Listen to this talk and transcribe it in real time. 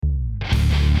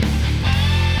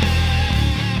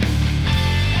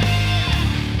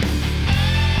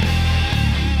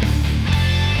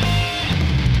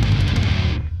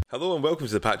Hello and welcome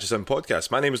to the Patches In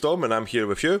podcast. My name is Dom and I'm here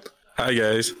with you. Hi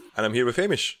guys. And I'm here with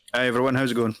Hamish. Hi everyone,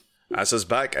 how's it going? That's us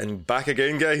back and back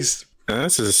again, guys.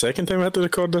 This is the second time I had to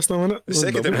record this now, isn't it? The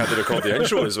second time we had to record the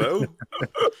intro as well.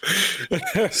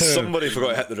 Somebody forgot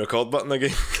to hit the record button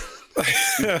again.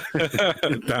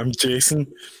 Damn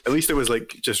Jason. At least it was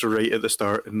like just right at the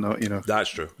start and not,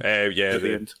 That's true. at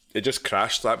the end. It just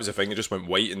crashed. That was the thing. It just went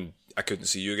white and I couldn't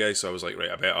see you guys, so I was like, right,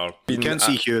 I better. You can't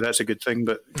see Hugh, that's a good thing,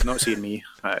 but not seeing me,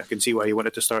 I can see why you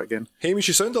wanted to start again. Hamish,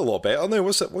 you sound a lot better now.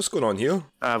 What's going on here?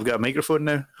 I've got a microphone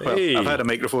now. Well, Hey. I've had a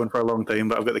microphone for a long time,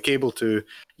 but I've got the cable to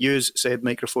use said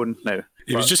microphone now.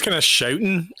 He was just kind of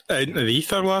shouting out into the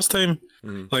ether last time.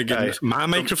 Like Aye. my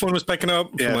microphone was picking up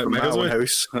Yeah, from from like my miles own away.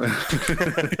 house.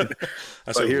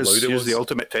 That's how But here's loud it was. the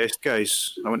ultimate test,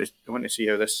 guys. I want to see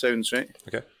how this sounds, right?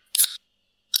 Okay.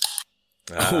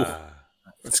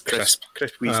 It's crisp.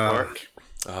 Crisp wee spark.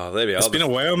 There we are. It's been a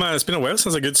while, man. It's been a while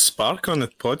since a good spark on the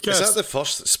podcast. Is that the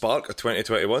first spark of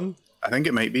 2021? I think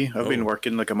it might be. I've been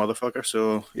working like a motherfucker,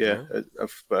 so yeah,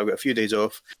 I've got a few days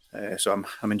off, so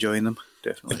I'm enjoying them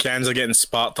The definitely. cans are getting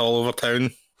sparked all over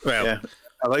town. Well, Yeah,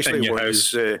 I'll in actually your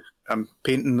was. I'm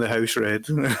painting the house red.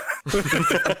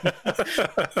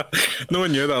 no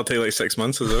one knew that'll take like 6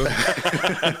 months as well.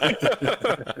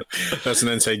 That's an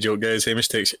inside joke, guys. Hamish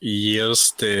takes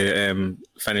years to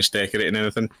finish decorating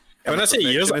anything. When I say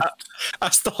years, I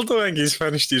still don't think he's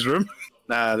finished his room.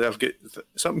 Nah, I've got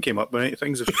something came up, right?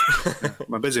 Things have.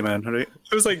 I'm a busy man, right?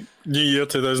 It was like New Year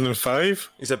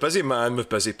 2005. He's a busy man with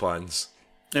busy plans.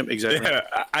 Yep, exactly. Yeah,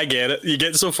 I get it. You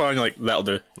get so far and you're like, that'll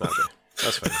do. Okay,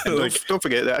 that's fine. Don't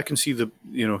forget that I can see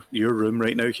your room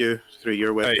right now, Hugh, through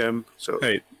your webcam. So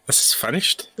Right, this is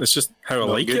finished. It's just how I not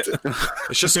like good. it.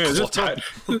 It's just Yeah, clutter.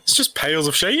 it's just piles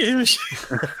of shit, Hamish.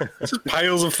 It's just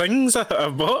piles of things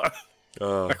I've bought.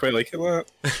 I quite like it like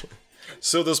that.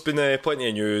 So there's been plenty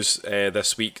of news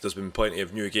this week. There's been plenty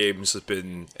of new games. There's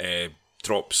been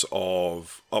drops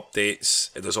of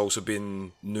updates. There's also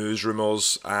been news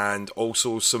rumours and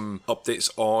also some updates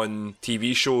on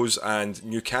TV shows and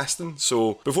new casting.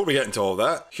 So before we get into all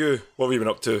that, Hugh, what have you been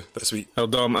up to this week? Well,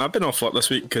 Dom, I've been off work this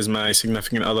week because my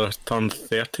significant other turned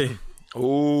 30.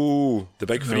 Oh, the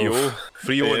big 3-0.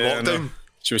 3-0 Yeah, I in know. lockdown.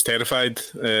 She was terrified.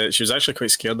 She was actually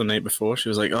quite scared the night before. She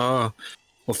was like, "Oh,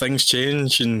 will things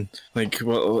change? And like,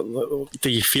 well, do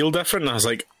you feel different?" And I was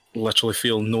like, "Literally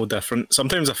feel no different."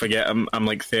 Sometimes I forget I'm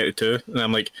like 32, and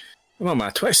I'm like, "What am I,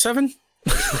 27?"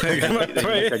 Like, am I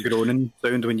 20? like a groaning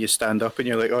sound when you stand up and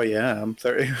you're like, oh yeah, I'm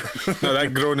 30. No,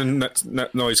 that groaning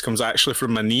noise comes actually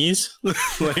from my knees.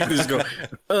 Like, they just go,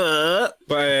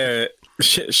 But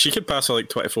she could pass her like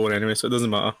 24 anyway, so it doesn't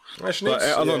matter. That's But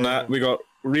nice, other than that, we got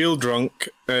real drunk,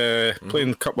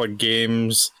 playing a couple of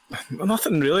games.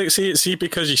 Nothing really. See,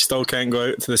 because you still can't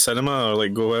go out to the cinema or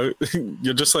like go out,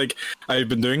 you're just like, I've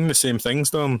been doing the same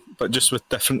things, Dom, but just with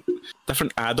different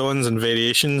add-ons and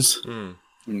variations.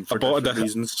 For bought different a-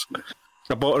 reasons.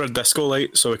 I bought her a disco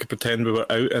light so we could pretend we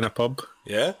were out in a pub.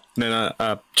 Yeah. And then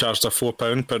I charged her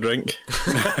 £4 per drink.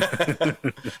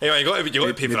 Anyway, you got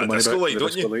to pay for Need the that money disco back light, for the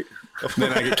don't disco you? light.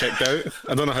 Then I get kicked out.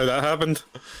 I don't know how that happened.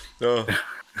 No.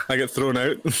 I get thrown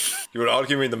out. You were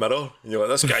arguing in the mirror, and you're like,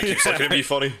 this guy keeps looking at me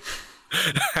funny.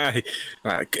 Get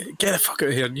the fuck out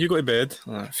of here. You go to bed.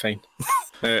 Fine.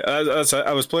 That's it.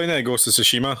 I was playing Ghost of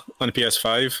Tsushima on the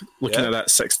PS5, looking Yeah. at that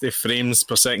 60 frames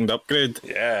per second upgrade.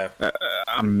 Yeah.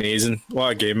 Amazing.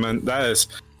 What a game, man. That is.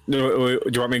 Do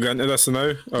you want me to go into this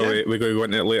now? Or Yeah. we go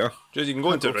into it later? Just, you can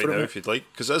go into it go right for now it. if you'd like,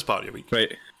 because it is part of your week.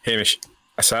 Right. Hamish.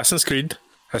 Assassin's Creed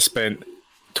has spent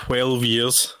 12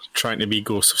 years trying to be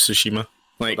Ghost of Tsushima.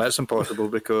 Like, That's impossible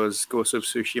because Ghost of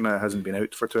Tsushima hasn't been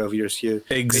out for 12 years, Hugh.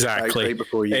 exactly. Right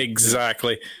before you.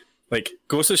 Exactly. Like,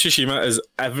 Ghost of Tsushima is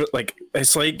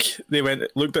it's like they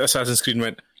looked at Assassin's Creed and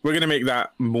went, we're going to make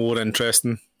that more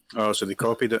interesting. Oh, so they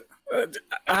copied it.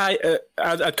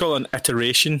 I'd call it an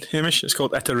iteration, Hamish. It's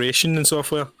called iteration in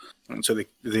software. And so they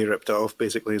ripped it off,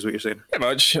 basically, is what you're saying. Pretty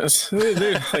much.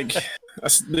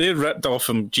 They ripped off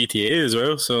from GTA as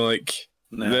well, so like...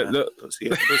 Nah, don't see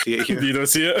it. Don't see it, Hugh. You don't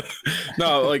see it?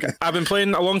 No, like, I've been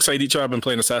playing alongside each other. I've been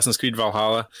playing Assassin's Creed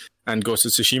Valhalla and Ghost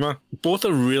of Tsushima. Both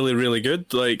are really, really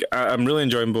good. Like, I'm really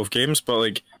enjoying both games, but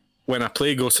like, when I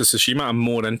play Ghost of Tsushima, I'm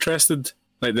more interested.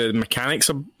 Like, the mechanics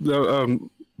are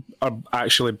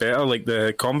actually better. Like,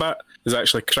 the combat is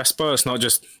actually crisper. It's not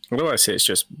just, what do I say? It's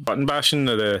just button bashing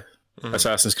of the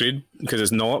Assassin's Creed, because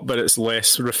it's not, but it's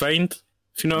less refined,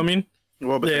 if you know what I mean.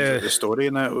 What about Yeah. the story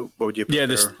in that? What would you prefer?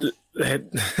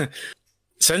 Yeah,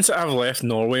 since I've left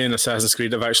Norway in Assassin's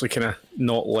Creed, I've actually kind of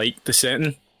not liked the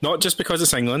setting. Not just because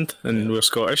it's England and we're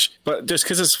Scottish, but just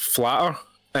because it's flatter.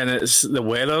 and it's the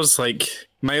weather's like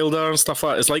milder and stuff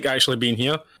like that. It's like actually being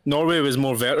here. Norway was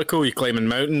more vertical. You're climbing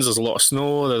mountains. There's a lot of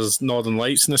snow. There's northern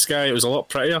lights in the sky. It was a lot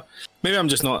prettier. Maybe I'm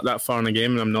just not that far in the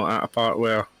game, and I'm not at a part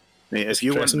where. Mate, if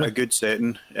you want a good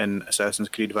setting in Assassin's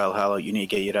Creed Valhalla, you need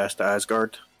to get your ass to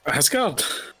Asgard. Asgard.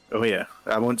 Oh yeah,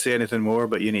 I won't say anything more,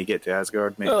 but you need to get to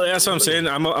Asgard, mate. Well, that's what I'm saying.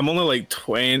 I'm only like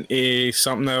 20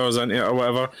 something hours into it or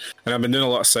whatever, and I've been doing a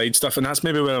lot of side stuff, and that's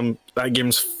maybe where that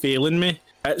game's failing me.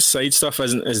 Its side stuff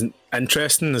isn't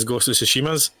interesting as Ghost of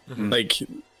Tsushima's. Like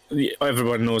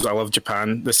everyone knows, I love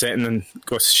Japan. The setting in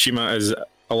Ghost of Tsushima is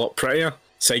a lot prettier.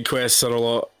 Side quests are a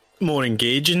lot more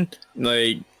engaging.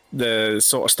 Like the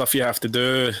sort of stuff you have to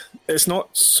do, it's not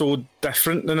so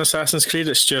different than Assassin's Creed.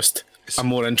 It's just I'm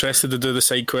more interested to do the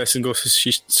side quests and Ghost of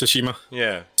Tsushima.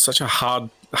 Yeah. Such a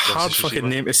hard fucking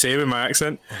name to say with my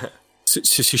accent.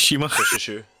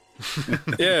 Tsushima.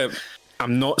 Yeah.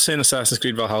 I'm not saying Assassin's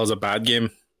Creed Valhalla is a bad game,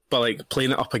 but like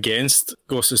playing it up against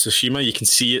Ghost of Tsushima, you can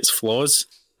see its flaws,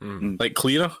 like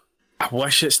clearer. I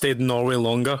wish it stayed in Norway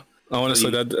longer. I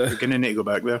honestly did. You're going to need to go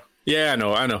back there. Yeah,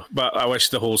 I know. But I wish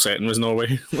the whole setting was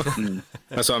Norway.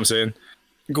 That's what I'm saying.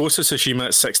 Ghost of Tsushima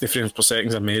at 60 frames per second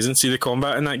is amazing. See the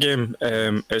combat in that game?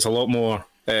 It's a lot more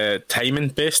timing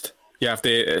based. You have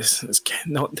to. It's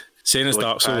not saying it's like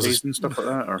Dark Souls parries and stuff like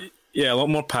that, or yeah, a lot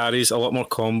more parries, a lot more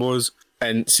combos,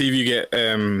 and see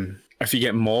if you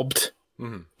get mobbed,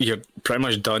 you're pretty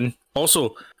much done.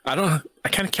 Also, I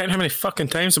can't count how many fucking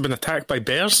times I've been attacked by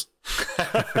bears.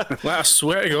 Like, I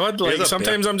swear to God, like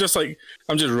sometimes I'm just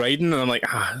riding and I'm like,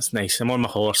 it's nice. I'm on my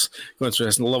horse going through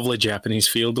this lovely Japanese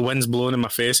field. The wind's blowing in my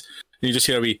face, and you just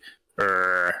hear a wee,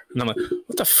 and I'm like,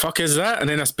 what the fuck is that? And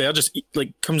then this bear just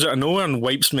comes out of nowhere and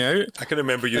wipes me out. I can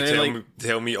remember you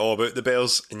tell me all about the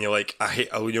bears, and you're like, I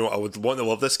would want to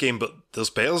love this game, but there's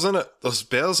bears in it. There's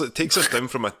bears. It takes us down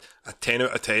from a 10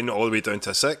 out of 10 all the way down to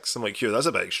a 6. I'm like, that's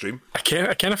a bit extreme. I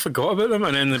kind of forgot about them,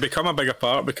 and then they become a bigger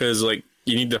part because like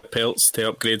you need the pelts to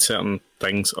upgrade certain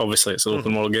things. Obviously, it's an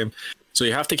open world game, so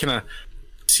you have to kind of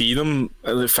see them,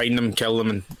 find them, kill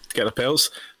them, and get the pelts.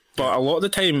 But a lot of the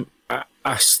time,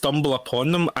 I stumble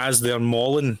upon them as they're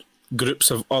mauling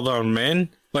groups of other men.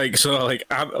 I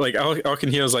can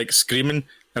hear us like screaming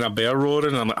and a bear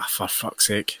roaring, and I'm like, for fuck's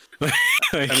sake.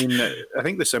 I mean, I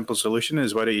think the simple solution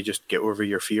is why don't you just get over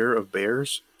your fear of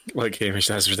bears? Like, Hamish,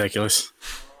 that's ridiculous.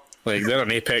 Like, they're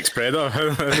an apex predator. How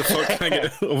the fuck can I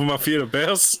get over my fear of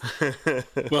bears?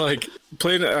 Well, like,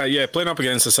 playing up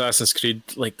against Assassin's Creed,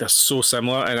 like, they're so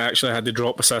similar, and I actually had to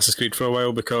drop Assassin's Creed for a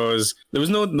while because I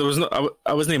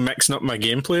wasn't mixing up my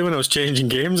gameplay when I was changing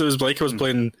games. It was like I was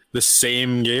playing the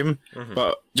same game,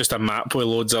 but just a map with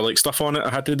loads of, like, stuff on it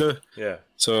I had to do. Yeah.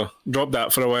 So, dropped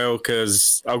that for a while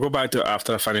because I'll go back to it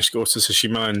after I finish Ghost of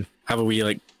Tsushima and have a wee,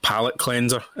 like, palate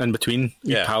cleanser in between.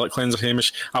 Yeah. Palate cleanser,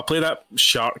 Hamish. I'll play that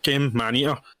shark game,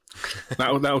 Maneater.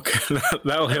 That'll help.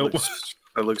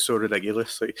 That looks so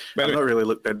ridiculous. Like, I've not really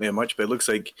looked into it much, but it looks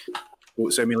like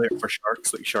boat simulator for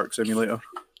sharks, like Shark Simulator.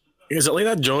 Is it like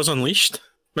that Jaws Unleashed?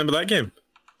 Remember that game?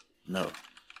 No.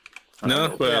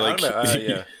 No, well, I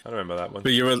remember that one.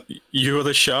 But you were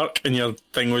the shark, and your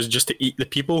thing was just to eat the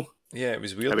people. Yeah, it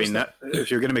was weird. I mean, if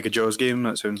you're going to make a Jaws game,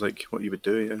 that sounds like what you would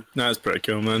do, yeah. That's pretty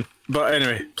cool, man. But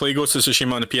anyway, play Ghost of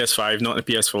Tsushima on the PS5, not the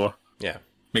PS4. Yeah.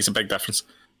 Makes a big difference.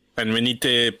 And we need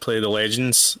to play the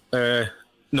Legends.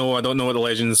 No, I don't know what the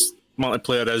Legends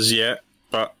multiplayer is yet,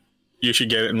 but you should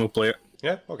get it and we'll play it.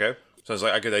 Yeah, okay. Sounds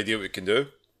like a good idea what we can do.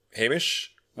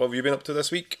 Hamish, what have you been up to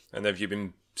this week? And have you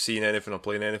been seeing anything or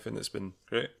playing anything that's been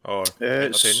great? Or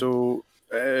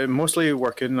mostly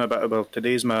working a bit. Well,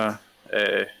 today's my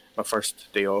first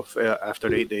day off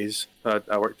after 8 days.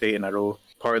 I worked 8 in a row.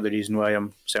 Part of the reason why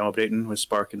I'm celebrating was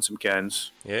sparking some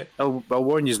cans. Yeah. I'll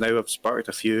warn you now, I've sparked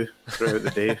a few throughout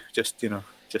the day, just to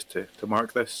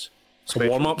mark this. A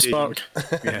warm-up spark.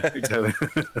 Yeah, exactly.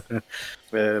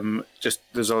 Just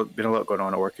there's been a lot going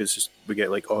on at work. It's just we get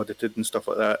like audited and stuff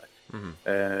like that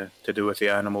to do with the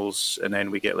animals, and then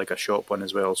we get like a shop one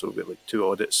as well. So we get like 2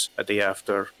 audits a day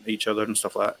after each other and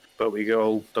stuff like that. But we get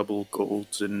all double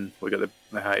golds and we got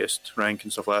the highest rank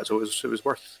and stuff like that. So it was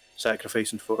worth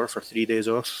sacrificing for 3 days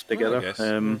off together.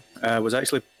 I was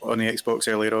actually on the Xbox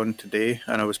earlier on today,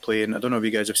 and I was playing. I don't know if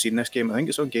you guys have seen this game. I think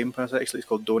it's on Game Pass actually. It's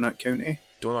called Donut County.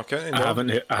 Donut County? No.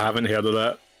 I haven't heard of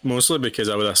that. Mostly because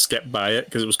I would have skipped by it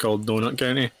because it was called Donut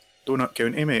County. Donut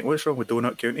County, mate. What's wrong with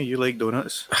Donut County? You like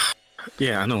donuts?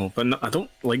 Yeah, I know, but I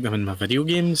don't like them in my video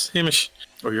games, Hamish.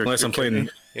 Unless I'm playing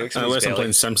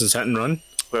Simpsons Hit and Run.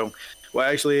 Well, what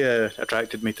actually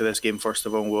attracted me to this game first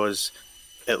of all was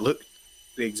it looked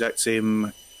the exact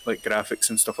same, like graphics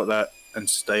and stuff like that, and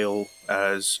style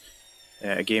as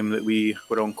a game that we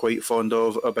were all quite fond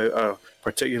of about a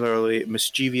particularly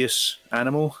mischievous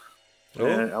animal, a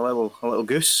little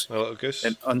goose,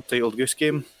 an untitled goose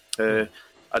game.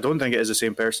 I don't think it is the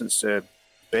same person. It's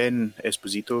Ben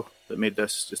Esposito that made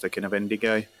this, just a kind of indie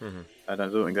guy, and I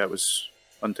don't think that was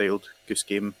Untitled Goose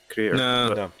Game creator.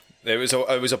 No. It was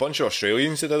a bunch of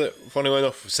Australians that did it, funnily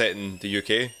enough, set in the UK.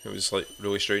 It was like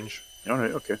really strange.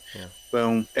 Alright, okay. Yeah.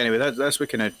 Well, anyway, that's what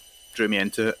kind of drew me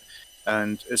into it.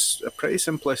 And it's a pretty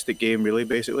simplistic game, really.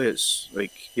 Basically, it's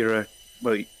like you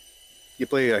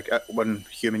play like one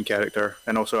human character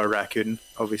and also a raccoon,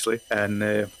 obviously. And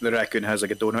the raccoon has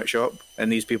like a donut shop,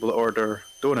 and these people that order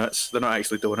donuts, they're not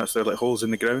actually donuts, they're like holes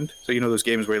in the ground. So you know those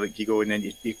games where like you go and then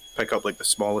you pick up like the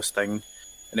smallest thing,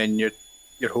 and then your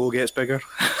hole gets bigger.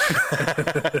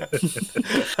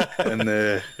 And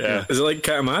yeah. Is it like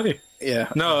Katamari?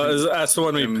 Yeah. No, that's the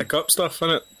one where you pick up stuff,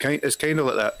 isn't it? It's kind of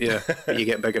like that, yeah. You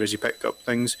get bigger as you pick up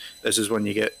things. This is when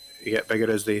you get bigger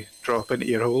as they drop into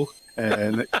your hole.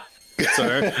 And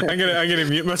sorry, I'm gonna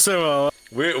mute myself.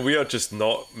 We are just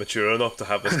not mature enough to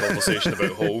have this conversation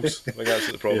about holes. I think that's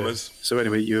what the problem is. So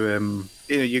anyway, you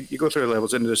go through the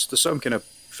levels, and there's some kind of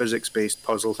physics-based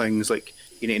puzzle things, like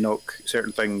you need to knock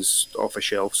certain things off of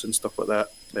shelves and stuff like that.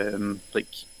 Like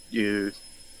you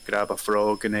grab a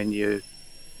frog and then you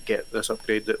get this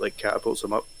upgrade that like catapults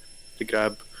them up to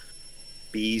grab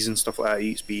bees and stuff like that.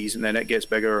 Eats bees and then it gets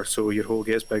bigger, so your hole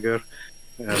gets bigger.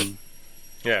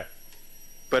 Yeah.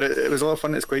 But it was a lot of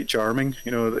fun. It's quite charming,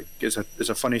 you know. Like it's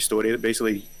a funny story that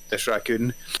basically this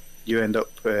raccoon, you end up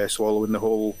swallowing the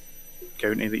whole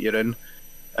county that you're in,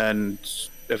 and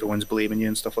everyone's blaming you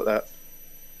and stuff like that.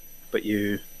 But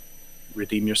you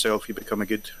redeem yourself. You become a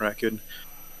good raccoon.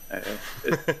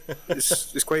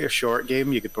 It's quite a short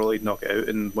game. You could probably knock it out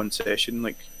in one session,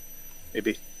 like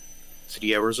maybe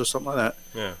 3 hours or something like that.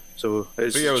 Yeah. So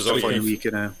it's 3 hours a funny week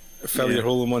and fill your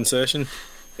hole in one session.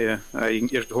 Yeah,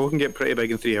 your hole can get pretty big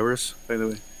in 3 hours, by the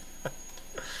way.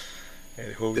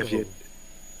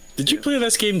 Did you play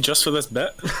this game just for this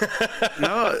bit?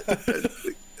 No,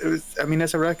 it was. I mean,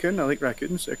 as a raccoon, I like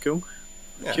raccoons. They're cool.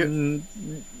 Yeah. Cute.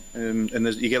 And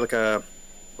you get like a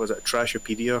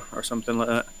Trashopedia or something like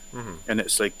that, and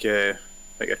it's like your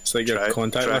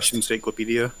contact trash list.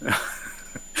 Encyclopedia.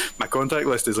 My contact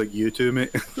list is like you two,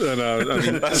 mate. No, I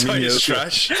mean that's why it's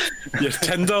trash. Your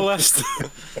Tinder list.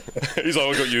 He's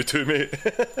always got you two, mate.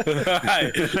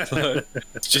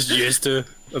 It's just used to.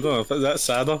 I don't know if that's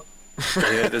sadder.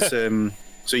 Yeah, there's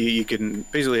so you can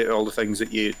basically all the things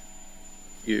that you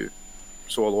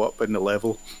swallow up in the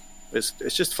level. It's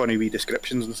just funny wee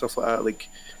descriptions and stuff like that. Like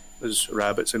there's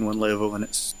rabbits in one level and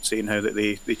it's saying how that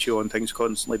they chew on things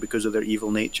constantly because of their evil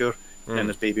nature. And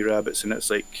there's baby rabbits and it's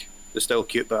like they're still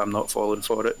cute but I'm not falling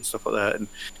for it and stuff like that. And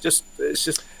it's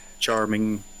just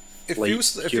charming. It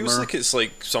feels like it's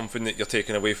like something that you're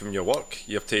taking away from your work.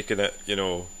 You've taken it, you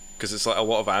know, because it's like a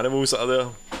lot of animals that are there.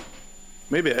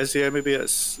 Maybe it is, yeah. Maybe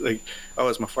it's like, oh,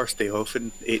 it's my first day off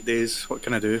in 8 days. What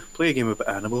can I do? Play a game about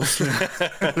animals.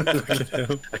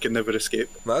 I can never escape.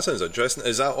 That sounds interesting.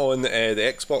 Is that on the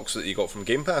Xbox that you got from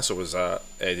Game Pass, or was that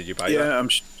did you buy that? Yeah,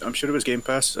 I'm sure it was Game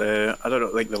Pass. I don't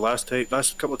know. Like the last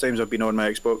couple of times I've been on my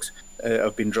Xbox,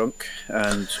 I've been drunk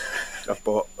and I've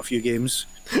bought a few games.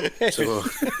 So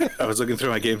I was looking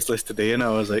through my games list today and I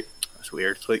was like, that's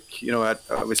weird. Like, you know, I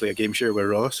obviously a game share with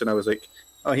Ross and I was like,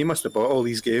 oh, he must have bought all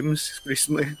these games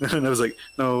recently. And I was like,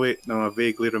 no, I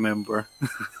vaguely remember.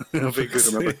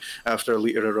 After a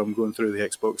litre of rum going through the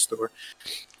Xbox store.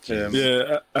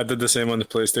 Yeah, I did the same on the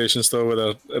PlayStation store with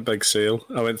a big sale.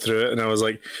 I went through it and I was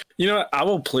like, you know what, I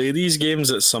will play these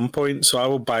games at some point, so I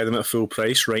will buy them at full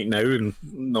price right now and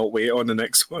not wait on the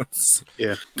next ones.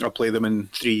 Yeah, I'll play them in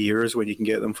 3 years when you can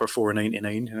get them for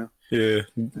 $4.99, you know? Yeah.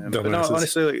 But no,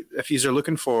 honestly, like, if you're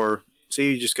looking for,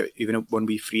 say you just got even one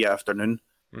wee free afternoon,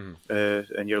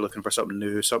 and you're looking for something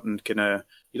new, something kind of,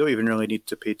 you don't even really need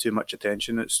to pay too much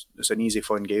attention. It's an easy,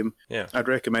 fun game. Yeah, I'd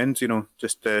recommend, you know,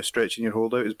 just stretching your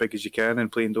hold out as big as you can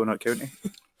and playing Donut County.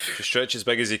 Just stretch as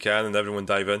big as you can and everyone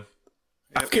dive in.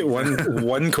 I've got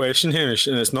one question here,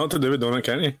 and it's not to do with Donut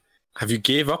County. Have you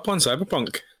gave up on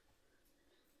Cyberpunk?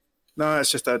 No,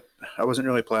 it's just that I wasn't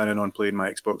really planning on playing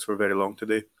my Xbox for very long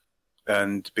today,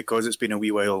 and because it's been a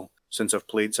wee while since I've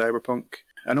played Cyberpunk.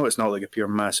 I know it's not like a pure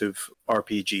massive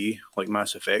RPG like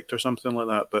Mass Effect or something like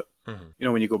that, but you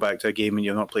know, when you go back to a game and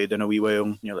you've not played in a wee while,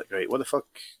 and you're like, right, what the fuck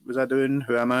was I doing?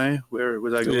 Who am I? Where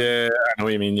was I going? Yeah, I know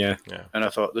what you mean, yeah. And I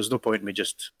thought there's no point in me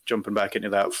just jumping back into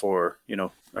that for, you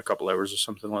know, a couple hours or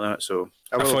something like that. So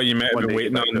I thought you might have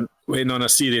been waiting on a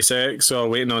Series X or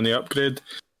waiting on the upgrade,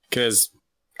 because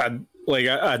like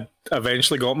I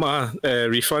eventually got my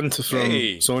refund from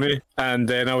Sony, and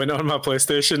then I went on my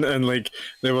PlayStation, and like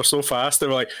they were so fast, they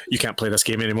were like, "You can't play this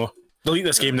game anymore. Delete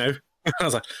this game now." I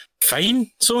was like, "Fine,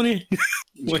 Sony."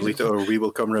 Delete it, or we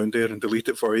will come round there and delete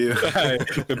it for you.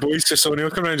 The boys to Sony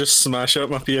will come around and just smash up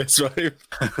my PS5.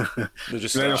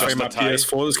 Then I'll find my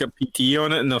PS4 that's got PT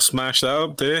on it, and they'll smash that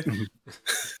up too.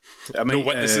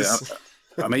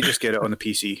 I might just get it on the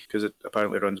PC because it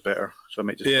apparently runs better. So I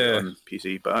might just get it on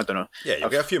PC, but I don't know. Yeah, you'll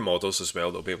get a few models as well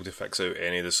that'll be able to fix out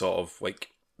any of the sort of like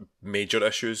major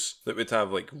issues that we'd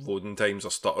have, like loading times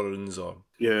or stutterings or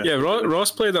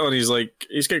Ross played it on he's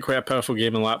got quite a powerful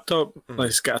gaming laptop. Like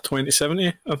he's got a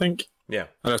 2070, I think. Yeah,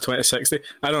 or a 2060.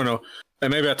 I don't know.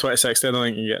 Maybe a 2060. I don't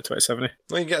think you can get a 2070.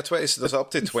 No, you can get a 20. There's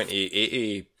up to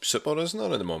 2080 Super, isn't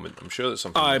there, at the moment? I'm sure that's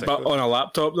something. But on a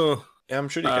laptop though. Yeah, I'm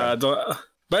sure you can.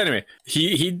 But anyway,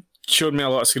 he showed me a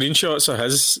lot of screenshots of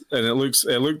his, and it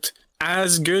looked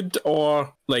as good,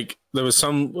 or like there was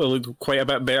some it looked quite a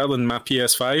bit better than my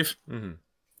PS5. Mm-hmm.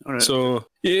 All right. So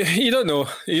you don't know.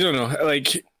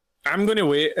 Like I'm going to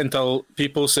wait until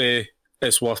people say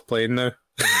it's worth playing now.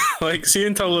 Like see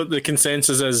until the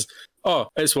consensus is, oh,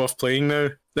 it's worth playing now.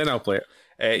 Then I'll play it.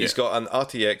 He's got an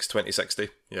RTX 2060.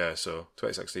 Yeah, so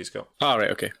 2060 he's got. Oh,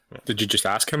 right, okay. Yeah. Did you just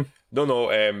ask him?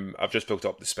 No, I've just built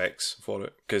up the specs for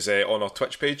it. Because on our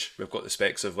Twitch page, we've got the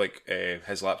specs of like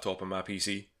his laptop and my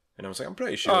PC. And I was like, I'm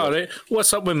pretty sure. Oh, right.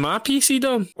 What's up with my PC,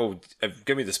 Dom? Oh,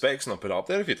 give me the specs and I'll put it up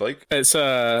there if you'd like. It's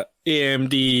a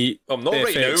AMD. I'm not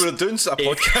right now. We're doing a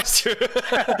podcast here.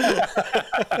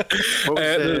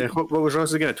 What was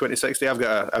Ross again? A 2060. I've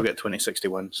got a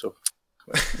 2061. So.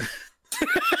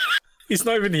 He's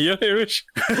not even here, Hamish.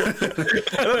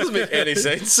 That doesn't make any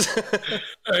sense.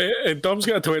 Dom's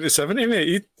got a 2070, mate.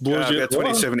 He blows you. I've got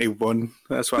a 2071.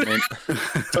 That's what I meant.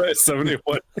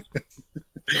 2071.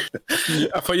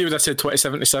 I thought you would have said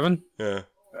 2077. Yeah.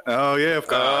 Oh yeah, I've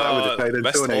got. I would have tied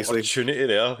in so nicely. Opportunity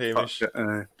there, Hamish.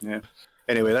 Yeah.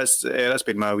 Anyway, that's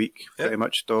been my week pretty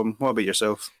much. Dom, what about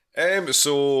yourself?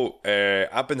 So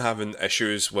I've been having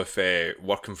issues with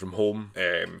working from home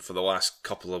for the last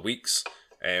couple of weeks.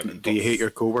 Do you hate your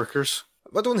co-workers?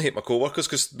 I don't hate my co-workers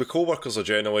because the co-workers are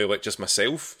generally like just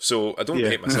myself, so I don't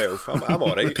hate myself. I'm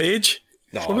alright. Paige?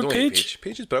 No, I don't hate Paige.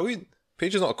 Paige is brilliant.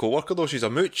 Paige is not a co-worker though, she's a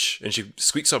mooch and she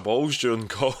squeaks her balls during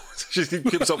calls. She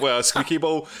keeps up with a squeaky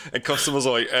ball and customers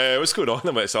are like, what's going on?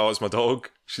 I'm like, oh, it's my dog.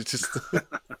 She's just...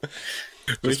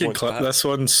 We can clip this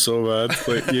one so bad.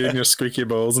 Like you and your squeaky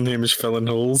balls and Hamish filling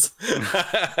holes.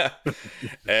 But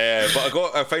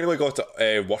I finally got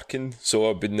it working, so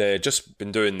I've been just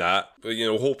been doing that. But,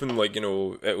 hoping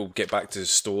it'll get back to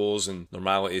stores and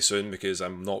normality soon because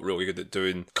I'm not really good at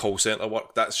doing call centre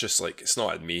work. That's just it's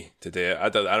not in me today. I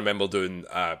remember doing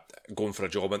going for a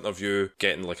job interview,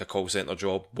 getting like a call centre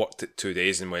job, worked it 2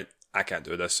 days and went, I can't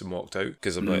do this, and walked out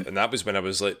because I'm like, and that was when I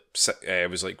was like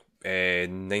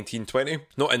 1920.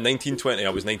 Not in 1920, I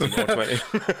was 19 or 20.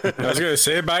 I was going to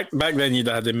say back then you'd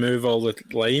had to move all the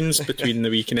lines between the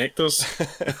wee connectors.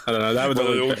 I don't know, that would have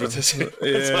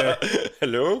been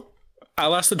hello. I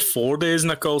lasted 4 days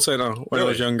in a call centre when I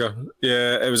was younger.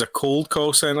 Yeah, it was a cold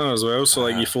call centre as well. So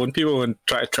you phone people and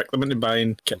try to trick them into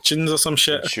buying kitchens or some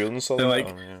shit. Insurance or I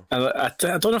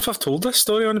don't know if I've told this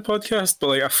story on the podcast, but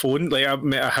I phoned,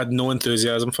 I had no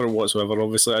enthusiasm for it whatsoever.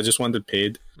 Obviously, I just wanted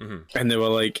paid, and they were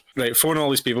like, right, phone all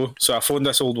these people. So I phoned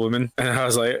this old woman, and I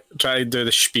was like, try to do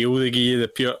the spiel they give you, the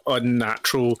pure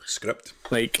unnatural script.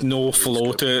 No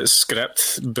flow to it,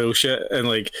 script bullshit, and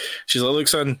she's like, look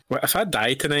son, if I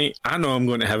die tonight, I know I'm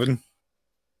going to heaven. Do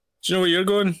you know where you're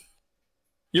going?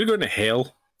 You're going to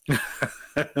hell.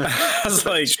 I was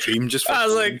like, extreme.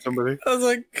 I was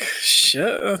like,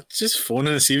 shit, I'm just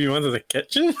phoning to see if you wanted the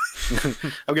kitchen.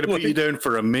 I'm going to put you down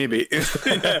for a maybe.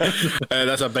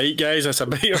 That's a bite, guys. That's a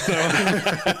bite.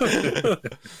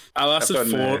 I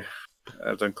lasted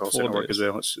I've done call centre work as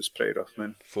well. It's pretty rough,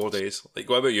 man. 4 days.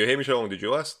 What about you, Hamish? How long did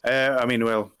you last? I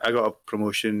got a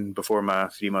promotion before my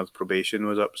 3-month probation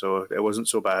was up, so it wasn't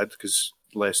so bad because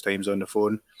less times on the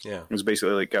phone. Yeah. It was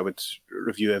basically I would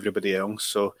review everybody else.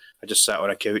 So I just sat on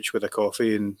a couch with a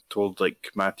coffee and told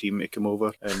my team to come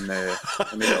over, and it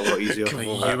made it a lot easier. You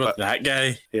were that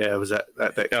guy. Yeah, I was that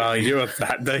dick. Oh, you were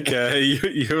that dick.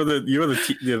 You were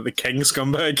the king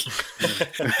scumbag.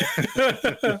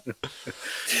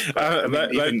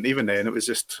 Even then, it was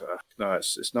just no.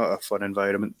 It's not a fun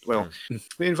environment. Well,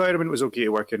 the environment was okay to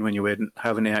work in when you weren't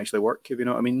having to actually work, if you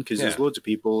know what I mean. Because there's loads of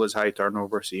people, there's high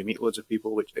turnover, so you meet loads of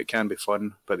people, which it can be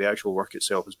fun, but the actual work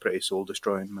itself is pretty soul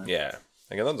destroying, man. Yeah.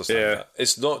 I can understand that.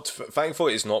 It's not,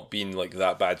 thankfully, it's not been like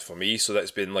that bad for me, so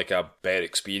that's been like a better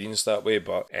experience that way.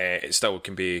 But it still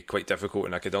can be quite difficult,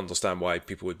 and I could understand why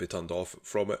people would be turned off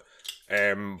from it.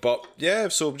 But yeah,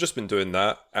 so I've just been doing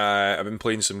that. I've been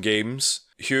playing some games.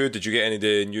 Hugh, did you get any of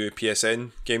the new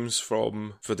PSN games for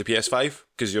the PS5?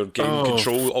 Because your game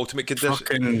Control Ultimate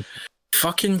Condition.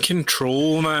 Fucking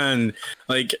Control, man.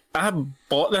 Like, I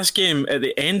bought this game at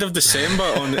the end of December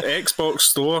on the Xbox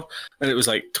store, and it was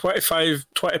like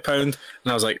 £20, and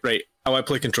I was like, right, I want to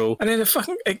play Control. And then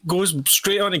it goes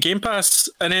straight on to Game Pass,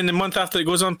 and then the month after it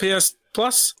goes on PS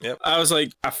Plus. Yep. I was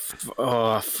like,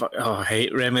 I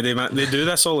hate Remedy, man. They do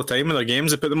this all the time with their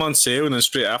games. They put them on sale and then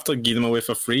straight after give them away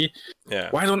for free. Yeah.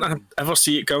 Why don't I ever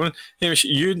see it coming? Hamish,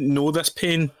 you know this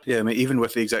pain. Yeah, I mean, even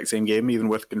with the exact same game, even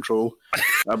with Control,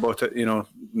 I bought it,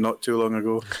 not too long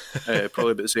ago.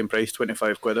 Probably about the same price,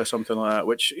 £25 or something like that,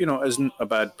 which, isn't a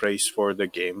bad price for the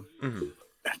game. Mm-hmm.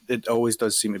 It always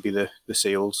does seem to be the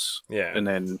sales. Yeah. And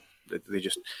then they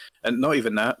just, and not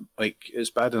even that, like, it's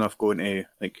bad enough going to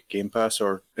like Game Pass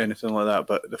or anything like that,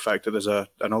 but the fact that there's an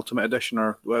Ultimate Edition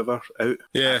or whatever out,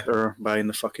 or buying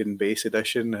the fucking base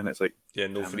edition, and it's like,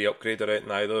 no free upgrade or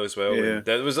anything either as well. Yeah. And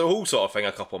there was a whole sort of thing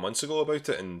a couple of months ago about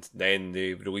it, and then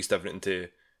they released everything to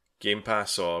Game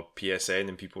Pass or PSN,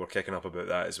 and people were kicking up about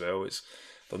that as well.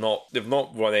 They've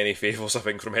not won any favours, I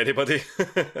think, from anybody.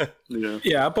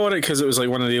 Yeah, I bought it because it was like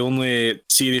one of the only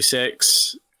Series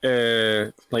X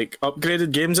like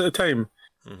upgraded games at the time,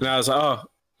 and I was like,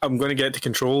 I'm going to get to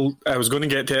Control. I was going to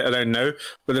get to it around now,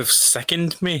 but they've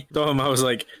sickened me. I was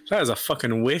like, that is a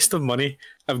fucking waste of money.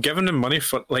 I've given them money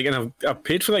for and I've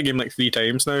paid for that game like 3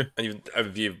 times now. And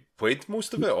have you played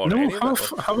most of it or no? any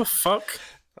of it? How the fuck?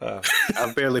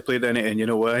 I've barely played any, and you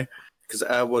know why? Because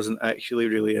I wasn't actually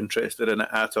really interested in it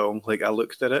at all. Like, I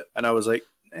looked at it and I was like,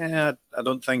 I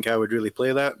don't think I would really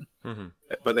play that. Mm-hmm.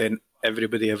 But then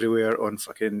everybody everywhere on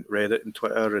fucking Reddit and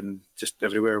Twitter and just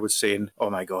everywhere was saying,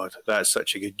 oh my god, that's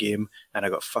such a good game, and I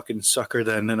got fucking suckered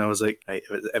in, and I was like, right,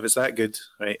 if it's that good,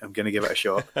 right, I'm gonna give it a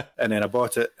shot. And then I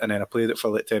bought it, and then I played it for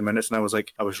like 10 minutes, and I was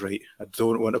like, I was right, I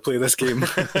don't want to play this game.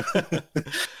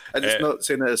 I'm just not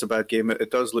saying that it's a bad game.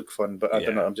 It does look fun, but I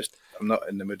don't know, I'm not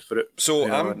in the mood for it.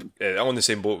 So I'm on the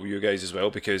same boat with you guys as well,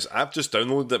 because I've just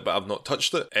downloaded it, but I've not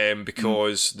touched it,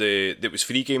 because it was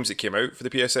 3 games that came out for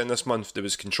the PSN this month. There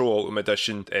was Control Ultimate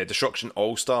Edition, Destruction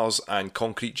All-Stars, and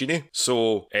Concrete Genie.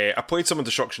 So I played some of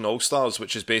Destruction All-Stars,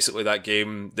 which is basically that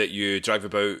game that you drive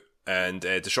about and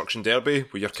Destruction Derby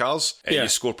with your cars, and you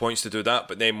score points to do that,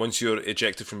 but then once you're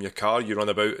ejected from your car, you run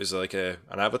about as like an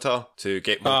avatar to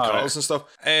get more cars and stuff.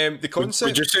 The concept...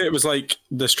 Would you say it was like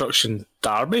Destruction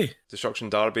Derby? Destruction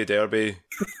Derby.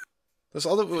 There's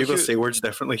other... People say words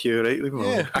differently here, right?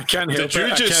 Yeah. I can't help it.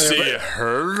 Did you just say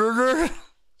her?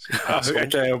 I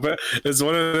can't help it. It's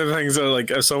one of the things that,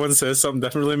 like, if someone says something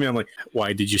differently to me, I'm like,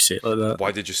 why did you say it like that?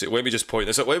 Why did you say it? Let me just point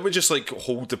this out. Let me just, like,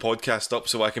 hold the podcast up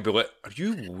so I can be like, are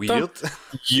you weird?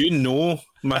 You know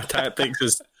my tactics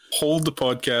is hold the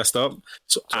podcast up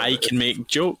so I can make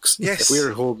jokes. Yes. If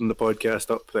we're holding the podcast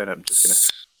up, then I'm just going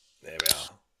to... There we are.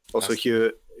 Also,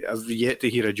 Hugh, I've yet to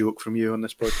hear a joke from you on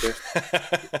this podcast.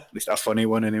 At least a funny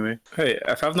one, anyway. Hey,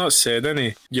 if I've not said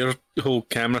any, your whole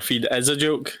camera feed is a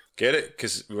joke. Get it?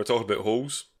 Because we were talking about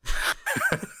holes.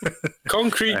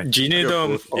 Concrete Genie,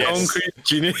 Dom. Yes. Concrete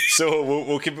Genie. So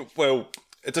we'll keep it... Well,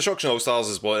 Destruction All-Stars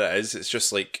is what it is. It's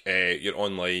just like your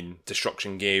online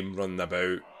destruction game running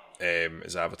about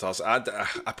as avatars. I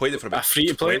played it for about free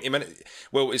to play? 20 minutes.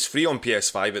 Well, it's free on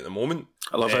PS5 at the moment.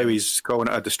 I love how he's calling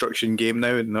it a destruction game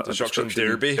now and not Destruction a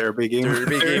destruction Derby game.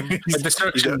 A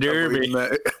Destruction Derby.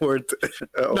 That word.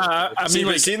 Nah, I mean,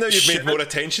 like, see now you've made more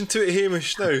attention to it,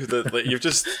 Hamish. Now that like, you've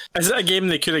just... Is it a game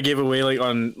they could have gave away like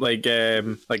on like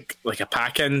a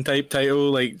pack-in type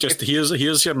title? Like, just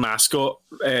here's your mascot,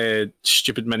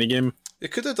 stupid minigame. They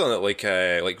could have done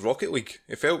it like Rocket League.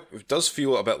 It does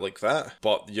feel a bit like that,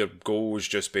 but your goal was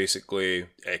just basically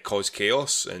cause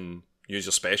chaos and use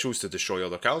your specials to destroy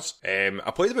other cars.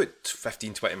 I played about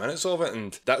 15-20 minutes of it,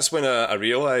 and that's when I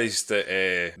realised that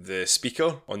the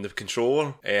speaker on the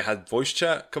controller had voice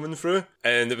chat coming through,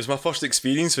 and it was my first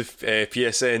experience with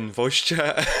PSN voice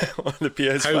chat on the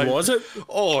PS5. How was it?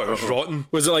 Oh, it was rotten.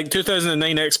 Was it like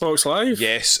 2009 Xbox Live?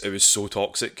 Yes, it was so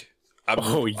toxic. I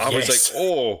was yes.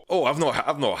 like,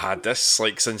 I've not had this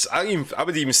like since I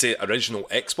would even say original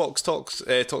Xbox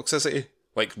toxicity.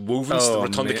 Like Wolfenstein,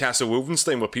 Return to Castle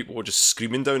Wolfenstein, where people were just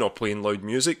screaming down or playing loud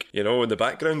music, in the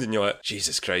background, and you're like,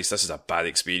 Jesus Christ, this is a bad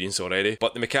experience already.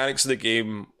 But the mechanics of the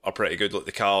game are pretty good, like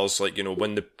the cars, like,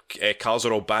 when the cars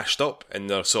are all bashed up and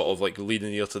they're sort of like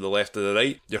leaning either to the left or the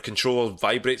right, your controller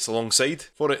vibrates alongside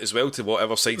for it as well to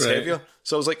whatever side's heavier.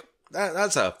 So I was like,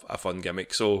 that's a fun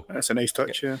gimmick. So That's a nice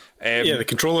touch, yeah. Yeah, the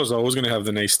controller's always going to have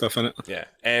the nice stuff in it. Yeah,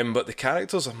 but the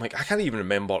characters, I'm like, I can't even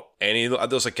remember any.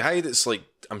 There's a guy that's like,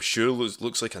 I'm sure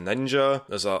looks like a ninja.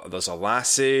 There's a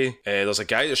lassie. There's a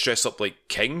guy that's dressed up like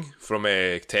King from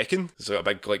Tekken. There's like a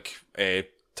big like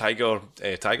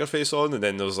tiger face on, and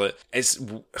then there's like, it's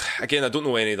again, I don't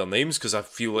know any of their names because I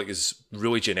feel like it's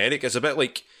really generic. It's a bit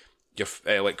like your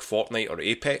like Fortnite or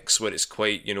Apex, where it's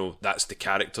quite, that's the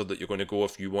character that you're going to go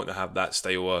if you want to have that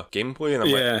style of gameplay. And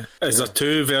I'm like, is there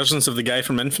two versions of the guy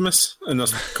from Infamous, and they're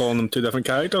calling them two different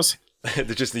characters?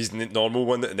 they just these normal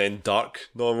one and then dark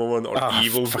normal one or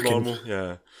evil normal.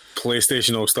 Yeah,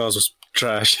 PlayStation All Stars was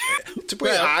trash.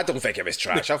 I don't think it was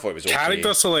trash. I thought it was okay.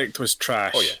 Character select was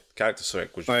trash. Oh yeah, character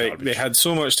select was like garbage. They had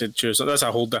so much to choose. That's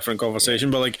a whole different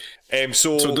conversation. But like,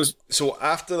 so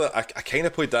after that, I kind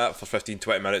of played that for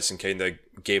 15-20 minutes and kind of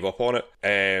gave up on it.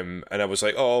 And I was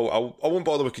like, I won't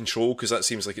bother with Control because that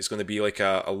seems like it's going to be like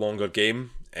a longer game.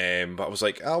 But I was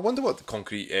like, I wonder what the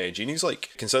Concrete Genie's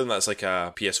like, considering that's like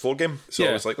a PS4 game. So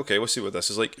I was like, okay, we'll see what this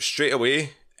is like. Straight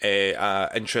away,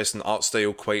 interesting art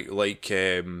style, quite like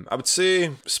I would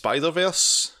say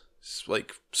Spider-Verse,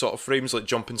 like sort of frames, like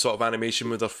jumping sort of animation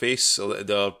with their face, or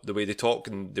the way they talk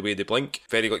and the way they blink,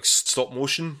 very like stop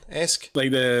motion esque,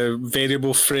 like the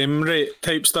variable frame rate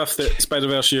type stuff that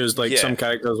Spider-Verse used. Like some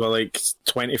characters were like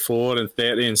 24 and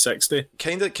 30 and 60,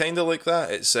 kind of like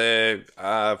that. It's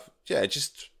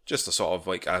just a sort of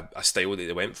like a style that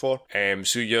they went for.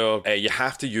 So you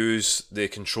have to use the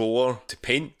controller to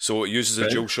paint. So it uses a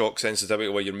DualShock sensitivity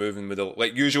where you're moving with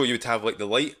like usually you would have like the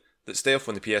light that's there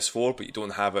on the PS4, but you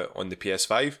don't have it on the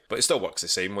PS5. But it still works the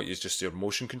same. Like, it's just your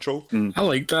motion control. I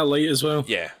like that light as well.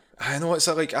 Yeah, I know. It's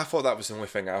like I thought that was the only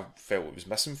thing I felt it was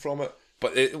missing from it.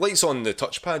 But it lights on the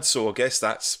touchpad, so I guess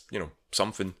that's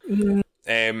something.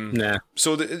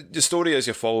 So the story is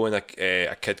you're following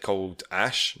a kid called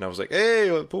Ash, and I was like,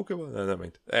 hey, what Pokemon? No, never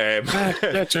mind.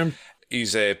 Catch him.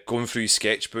 He's going through his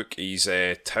sketchbook. He's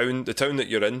the town that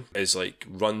you're in is like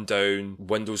run down,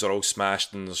 windows are all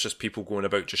smashed, and there's just people going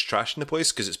about just trashing the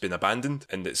place because it's been abandoned.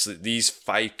 And it's these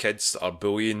 5 kids that are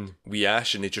bullying wee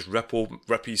Ash, and they just rip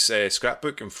his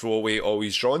scrapbook and throw away all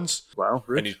his drawings. Wow,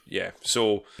 really?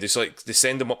 So they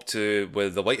send him up to where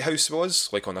the lighthouse was,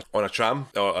 like on a tram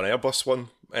or an Airbus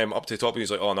one. Up to the top, and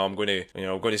he's like, "Oh no, I'm going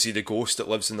to see the ghost that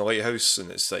lives in the lighthouse." And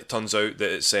it's like, turns out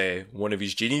that it's one of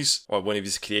his genies or one of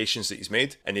his creations that he's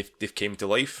made, and they've came to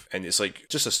life. And it's like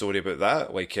just a story about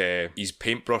that, like his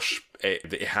paintbrush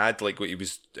that he had, like what he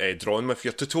was drawing with.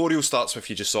 Your tutorial starts with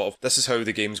you just sort of, this is how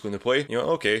the game's going to play.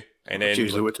 Okay, and then that's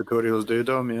usually what tutorials do,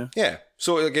 Dom. Yeah.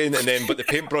 So again, and then but the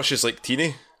paintbrush is like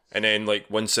teeny, and then like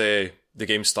once the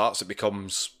game starts, it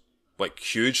becomes like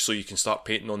huge, so you can start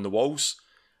painting on the walls.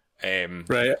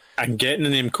 Right, I'm getting the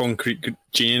name Concrete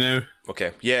Genie now.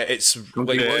 Okay, yeah, it's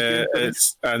like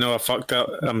it's. I know I fucked up.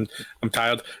 I'm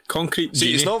tired. Concrete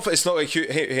Genie. See, it's not like Hugh,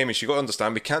 Hamish. You got to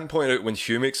understand. We can't point out when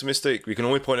Hugh makes a mistake. We can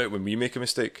only point out when we make a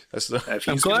mistake.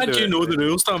 I'm glad you know the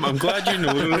rules, Tom. I'm glad you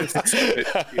know the rules.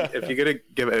 If you're gonna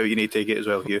give it out, you need to take it as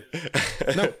well, Hugh.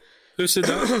 No, who said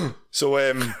that?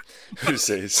 So who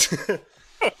says?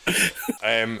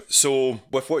 So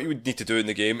with what you would need to do in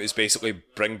the game is basically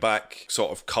bring back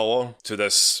sort of colour to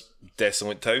this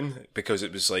desolate town, because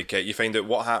it was like you find out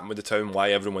what happened with the town,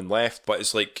 why everyone left, but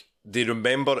it's like they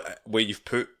remember where you've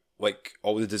put like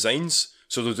all the designs.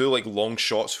 So they'll do like long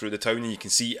shots through the town, and you can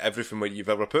see everything where you've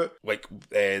ever put. Like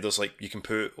there's like you can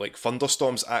put like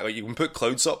thunderstorms like you can put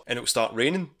clouds up and it'll start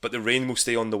raining, but the rain will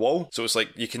stay on the wall. So it's like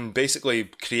you can basically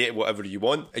create whatever you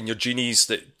want, and your genies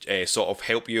that sort of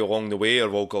help you along the way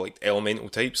are all got like elemental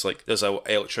types. Like there's a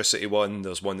electricity one,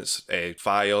 there's one that's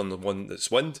fire, and the one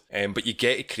that's wind. But you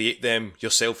get to create them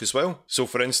yourself as well. So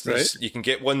for instance, you can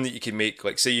get one that you can make,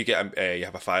 like say you get you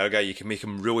have a fire guy, you can make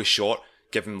him really short,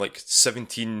 give him like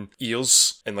 17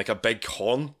 ears and like a big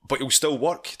horn, but he'll still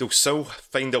work. They'll still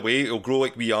find a way. He'll grow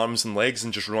like wee arms and legs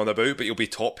and just run about, but he'll be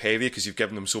top heavy because you've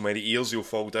given him so many ears, he'll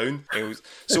fall down.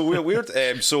 So weird.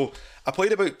 So I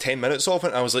played about 10 minutes of it,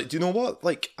 and I was like, do you know what?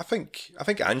 Like, I think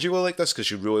Angie will like this because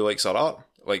she really likes her art.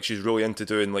 Like, she's really into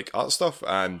doing like art stuff,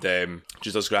 and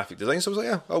she does graphic design. So I was like,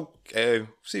 yeah, I'll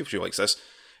see if she likes this.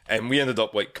 And we ended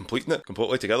up like completing it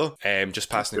completely together, just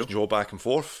passing the control back and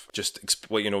forth, just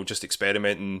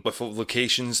experimenting with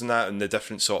locations and that, and the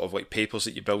different sort of like papers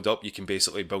that you build up. You can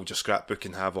basically build your scrapbook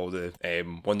and have all the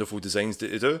wonderful designs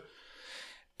that you do.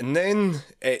 And then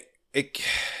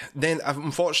then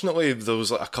unfortunately there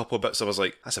was like a couple of bits I was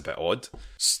like, that's a bit odd.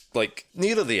 Like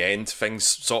near the end,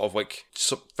 things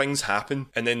happen,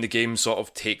 and then the game sort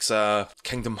of takes a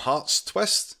Kingdom Hearts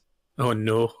twist. Oh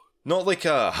no. Not like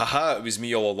a haha, it was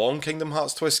me all along Kingdom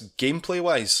Hearts twist. Gameplay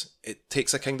wise, it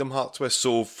takes a Kingdom Hearts twist.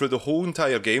 So through the whole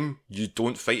entire game, you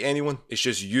don't fight anyone. It's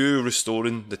just you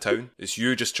restoring the town. It's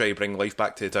you just trying to bring life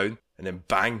back to the town, and then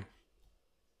bang,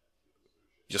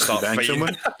 you start fighting.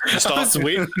 Someone? You start.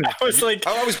 I was like,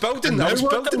 I was building there.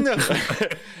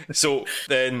 So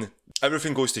then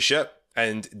everything goes to shit,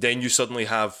 and then you suddenly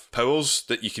have powers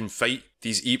that you can fight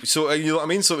these. So you know what I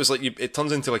mean? So it was like it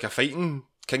turns into like a fighting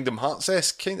Kingdom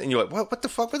Hearts-esque kind, and you're like, what the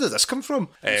fuck? Where did this come from?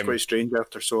 It's quite strange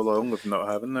after so long of not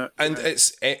having that. And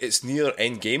it's near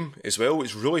end game as well.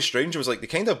 It's really strange. It was like they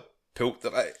kind of pulled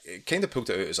it out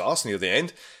its arse near the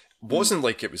end. It wasn't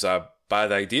like it was a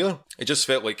bad idea. It just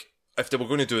felt like if they were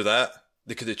going to do that,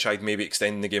 they could have tried maybe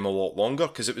extending the game a lot longer,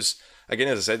 because it was, again,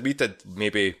 as I said, we did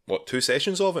maybe 2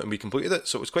 sessions of it and we completed it,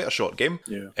 so it was quite a short game.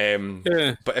 yeah.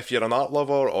 But if you're an art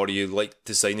lover, or you like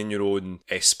designing your own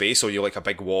space, or you like a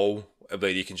big wall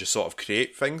where you can just sort of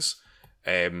create things,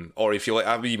 or if you like,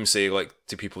 I would even say like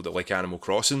to people that like Animal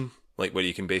Crossing, like where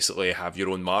you can basically have your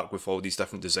own mark with all these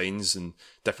different designs and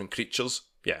different creatures.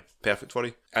 Yeah, perfect for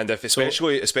you. And if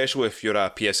especially if you're a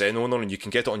PSN owner and you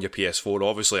can get it on your PS4,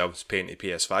 obviously I was paying to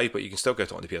PS5, but you can still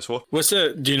get it on the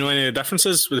PS4. Do you know any of the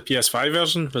differences with the PS5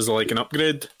 version? Was there like an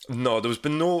upgrade? No, there's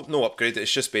been no upgrade.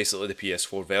 It's just basically the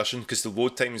PS4 version, because the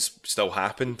load times still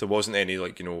happened. There wasn't any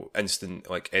instant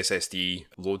SSD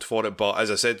load for it. But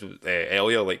as I said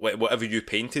earlier, like whatever you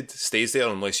painted stays there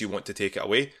unless you want to take it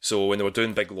away. So when they were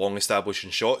doing big long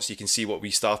establishing shots, you can see what we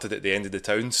started at the end of the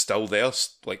town still there,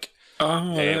 like.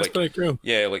 Oh, that's pretty cool.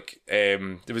 Yeah,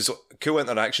 there was cool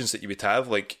interactions that you would have,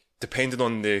 like, depending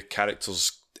on the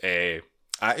character's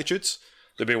attitudes.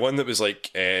 There'd be one that was like,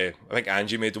 I think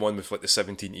Angie made the one with like the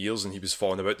 17 ears and he was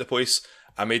falling about the place.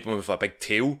 I made one with a big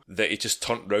tail that he just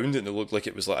turned round and it looked like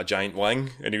it was like a giant wang,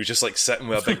 and he was just like sitting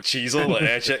with a big cheeser,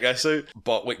 like, check this out.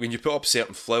 But like when you put up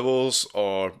certain flowers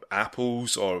or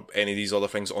apples or any of these other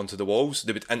things onto the walls,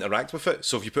 they would interact with it.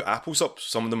 So if you put apples up,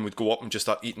 some of them would go up and just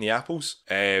start eating the apples.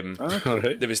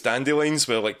 Right. There was dandelions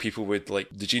where like people would, like,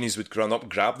 the genies would run up,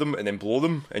 grab them and then blow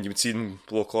them, and you would see them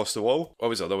blow across the wall. What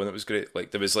was the other one that was great?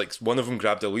 Like there was like one of them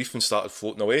grabbed a leaf and started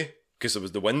floating away, because it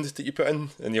was the wind that you put in,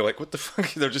 and you're like, what the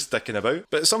fuck? They're just sticking about.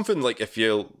 But it's something like if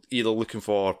you're either looking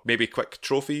for maybe quick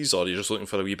trophies, or you're just looking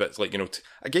for a wee bit, like,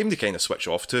 a game to kind of switch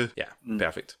off to. Yeah,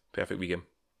 perfect wee game.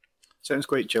 Sounds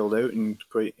quite chilled out and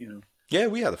quite, Yeah,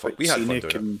 we had fun. We had fun doing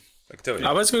it. I can tell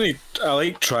you. I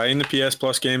like trying the PS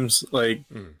Plus games, like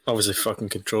obviously fucking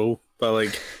Control, but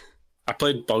like I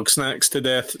played Bugsnax to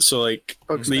death, so like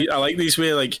I like these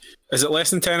way, like, is it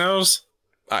less than 10 hours?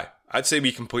 Aye. I'd say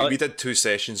we did 2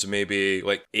 sessions, maybe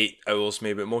like 8 hours,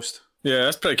 maybe at most. Yeah,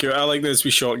 that's pretty cool. I like those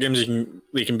wee short games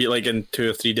you can beat like in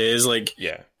 2 or 3 days. Like,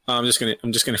 yeah, I'm just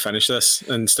gonna finish this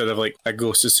instead of like a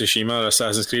Ghost of Tsushima or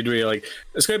Assassin's Creed where you're like,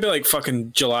 it's gonna be like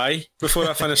fucking July before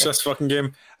I finish this fucking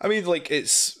game. I mean, like,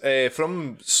 it's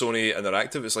from Sony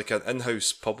Interactive. It's like an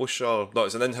in-house publisher. No,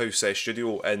 it's an in-house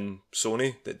studio in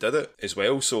Sony that did it as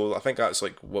well. So I think that's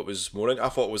like what was more. I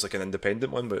thought it was like an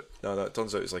independent one, but no, it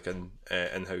turns out it's like an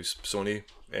in-house Sony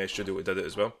studio that did it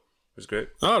as well. It was great.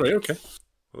 Oh, right, okay.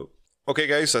 Okay,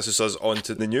 guys, this is us on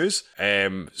to the news.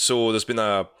 So there's been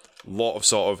a lot of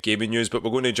sort of gaming news, but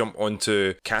we're going to jump on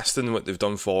to casting, what they've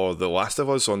done for The Last of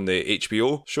Us on the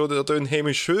HBO show that they're doing.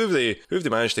 Hamish, who have they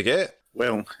managed to get?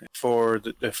 Well, for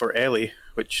Ellie,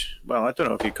 which, well, I don't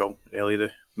know if you call Ellie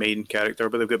the main character,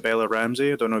 but they've got Bella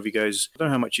Ramsey. I don't know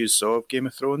how much you saw of Game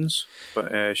of Thrones,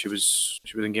 but she was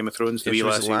in Game of Thrones. She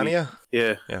was Lania?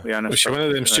 Yeah. Was she one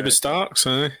of them stupid Starks,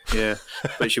 huh? Yeah,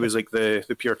 but she was like the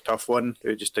pure tough one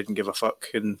who just didn't give a fuck,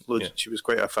 and she was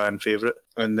quite a fan favourite.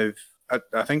 And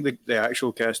I think the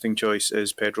actual casting choice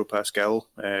is Pedro Pascal,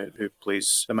 who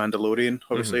plays the Mandalorian,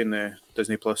 obviously, in the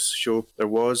Disney Plus show. There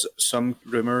was some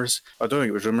rumours. I don't think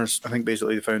it was rumours. I think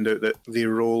basically they found out that the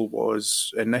role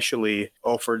was initially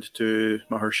offered to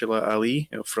Mahershala Ali,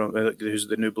 from who's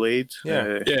the new Blade,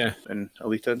 and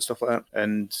Alita and stuff like that,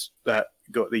 and that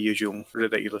got the usual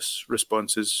ridiculous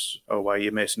responses. Oh, why are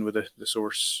you messing with the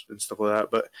source and stuff like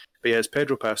that? But yes,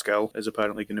 Pedro Pascal is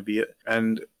apparently going to be it,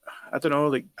 and I don't know.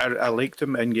 Like I liked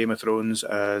him in Game of Thrones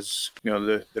as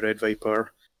the Red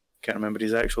Viper. Can't remember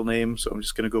his actual name, so I'm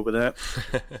just going to go with that.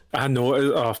 I know.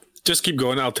 Oh, just keep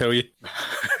going. I'll tell you.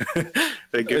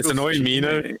 It's annoying me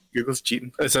now. Google's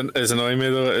cheating. It's annoying me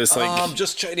though. It's like I'm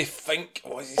just trying to think.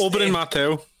 Oberyn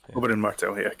Martell. Oberyn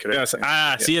Martell, yeah, correct.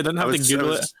 Yes. See, I didn't have to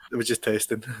Google it. I was just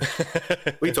testing.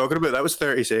 What are you talking about? That was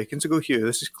 30 seconds ago, Hugh.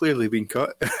 This has clearly been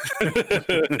cut.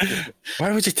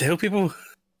 Why would you tell people?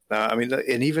 Nah, I mean,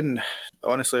 and even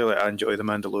honestly, like, I enjoy The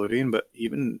Mandalorian, but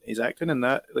even his acting in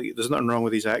that, like, there's nothing wrong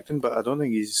with his acting, but I don't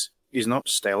think he's he's not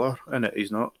stellar in it.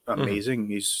 He's not amazing.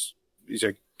 He's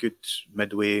a good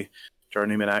midway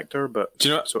journeyman actor. But do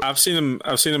you know? I've seen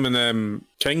him in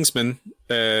Kingsman,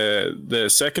 the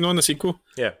second one, the sequel.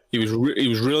 Yeah, he was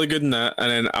really good in that. And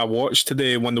then I watched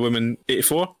today Wonder Woman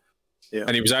 84. Yeah.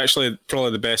 And he was actually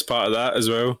probably the best part of that as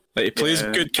well. Like, he plays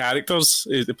good characters.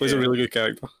 He plays a really good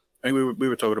character. I think we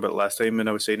were talking about it last time, and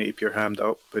I was saying that he pure hammed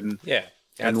up and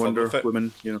Wonder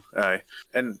Woman, aye.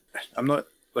 And I'm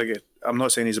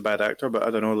not saying he's a bad actor, but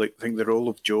I don't know. Like, I think the role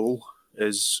of Joel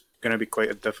is going to be quite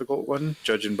a difficult one,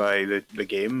 judging by the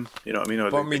game. You know what I mean?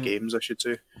 Or the games, I should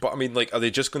say. But I mean, like, are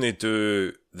they just going to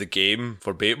do the game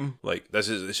verbatim? Like,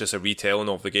 it's just a retelling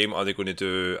of the game. Are they going to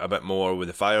do a bit more with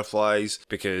the Fireflies?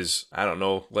 Because I don't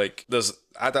know. Like, there's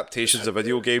adaptations of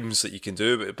video games that you can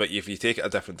do, but if you take it a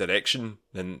different direction,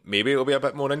 then maybe it'll be a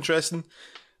bit more interesting.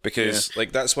 Because,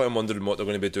 like, that's why I'm wondering what they're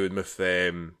going to be doing with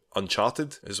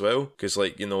Uncharted as well. Because,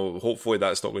 like, hopefully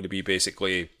that's not going to be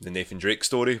basically the Nathan Drake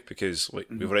story. Because, like,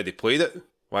 we've already played it.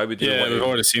 Why would you want to... we've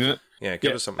already seen it. Yeah,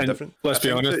 give us something different. Let's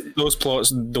be honest, those plots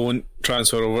don't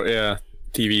transfer over to a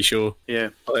TV show. Yeah.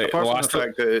 Like, apart from the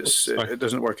fact that it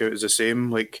doesn't work out as the same,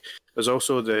 like, there's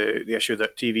also the issue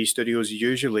that TV studios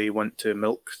usually want to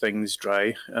milk things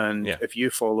dry. And if you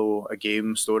follow a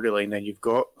game storyline, then you've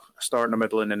got a start, a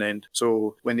middle, and an end.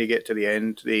 So when they get to the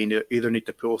end, they either need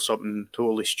to pull something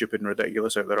totally stupid and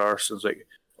ridiculous out their arse. It's like,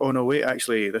 oh no, wait,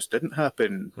 actually, this didn't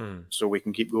happen, so we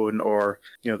can keep going. Or,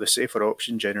 the safer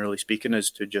option, generally speaking, is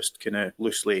to just kind of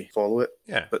loosely follow it.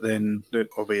 Yeah. But then the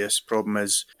obvious problem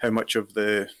is how much of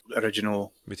the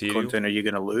original material content are you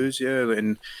going to lose? Yeah,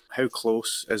 and how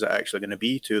close is it actually going to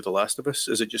be to The Last of Us?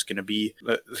 Is it just going to be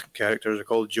that the characters are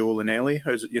called Joel and Ellie?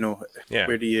 Or is it,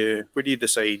 where do you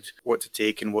decide what to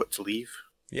take and what to leave?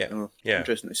 Yeah,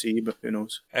 Interesting to see, but who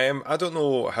knows? I don't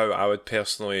know how I would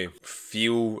personally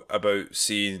feel about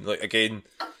seeing, like, again,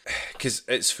 because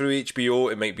it's through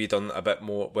HBO, it might be done a bit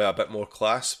more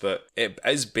class, but it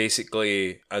is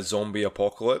basically a zombie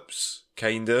apocalypse.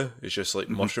 Kinda, it's just like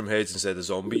mushroom heads instead of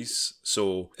zombies.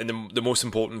 So, and the most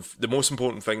important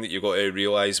thing that you've got to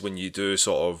realise when you do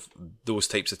sort of those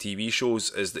types of TV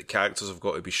shows is that characters have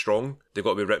got to be strong. They've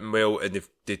got to be written well, and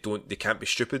they can't be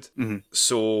stupid.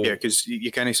 So yeah, because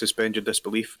you can't suspend your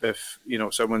disbelief if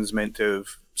someone's meant to have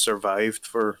survived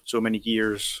for so many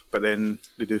years, but then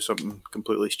they do something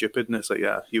completely stupid, and it's like,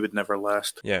 you would never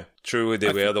last. Yeah, truly,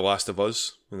 they were The Last of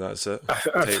Us, and that's it.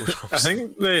 I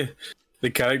think the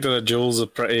character of Joel's a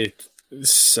pretty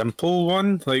simple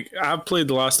one. Like, I played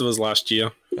The Last of Us last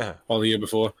year, or the year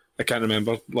before. I can't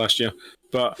remember last year.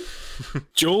 But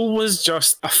Joel was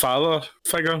just a father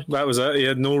figure. That was it. He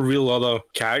had no real other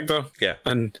character. Yeah.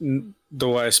 And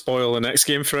though I spoil the next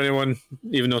game for anyone,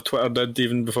 even though Twitter did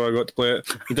even before I got to play it,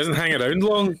 he doesn't hang around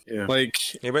long. Yeah. Like,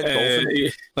 he went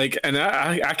dolphin. And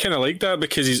I kind of like that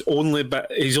because his only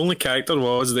character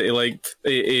was that he liked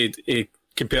he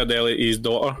compared Ellie to his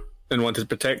daughter and wanted to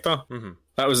protect her.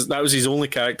 That was his only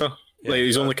character,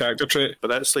 only character trait. But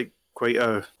that's like quite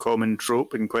a common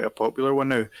trope and quite a popular one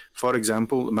now. For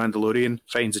example, the Mandalorian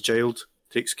finds a child,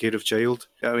 takes care of child.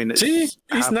 I mean, he's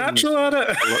natural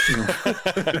at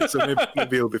it. So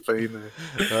maybe he'll be fine.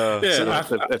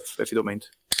 If you don't mind.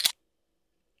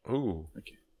 Ooh.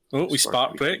 Okay. Oh, we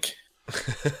spark break.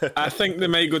 I think they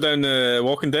might go down the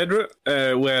Walking Dead route,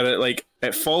 where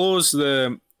it follows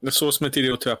the source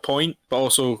material to a point, but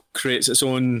also creates its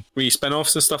own wee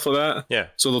spin-offs and stuff like that. Yeah.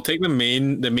 So they'll take the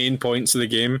main points of the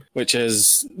game, which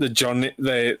is the journey.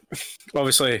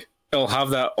 Obviously, it'll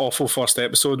have that awful first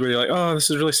episode where you're like, oh,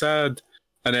 this is really sad,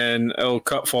 and then it'll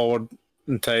cut forward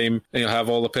in time, and you'll have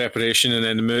all the preparation, and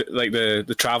then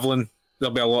the traveling.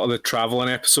 There'll be a lot of the traveling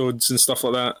episodes and stuff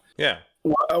like that. Yeah.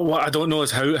 What I don't know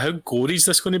is how gory is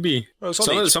this going to be? Well,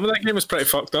 some of that game is pretty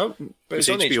fucked up. But it's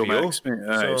HBO Max.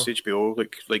 It's HBO.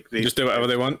 Like they just do whatever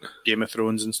they want. Game of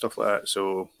Thrones and stuff like that.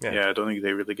 So I don't think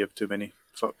they really give too many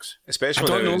fucks.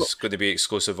 Especially when it's going to be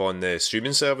exclusive on the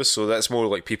streaming service. So that's more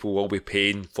like people will be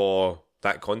paying for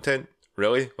that content.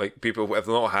 Really, like people, if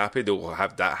they're not happy, they'll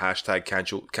have that hashtag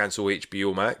cancel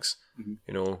HBO Max.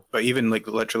 But even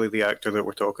literally the actor that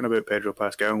we're talking about, Pedro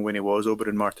Pascal, when he was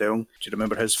Oberyn Martell, do you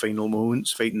remember his final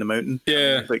moments fighting the mountain?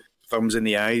 Yeah, thumbs in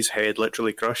the eyes, head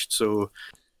literally crushed. So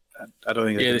I don't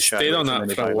think they stayed on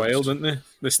that for a while, didn't they?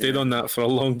 They stayed on that for a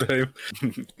long time.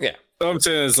 Yeah, what I'm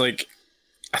saying is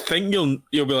I think you'll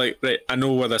be like, right, I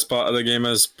know where this part of the game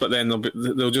is, but then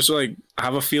they'll just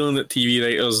have a feeling that TV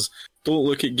writers don't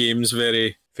look at games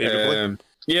very favourably.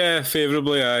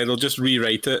 Favourably. They'll just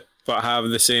rewrite it, but have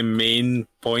the same main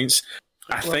points.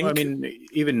 I mean,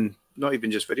 even not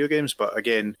even just video games, but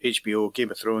again, HBO,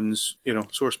 Game of Thrones,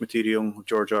 source material,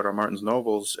 George R. R. Martin's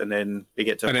novels, and then they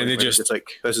get to a point where it's like,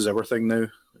 this is our thing now.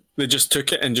 They just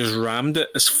took it and just rammed it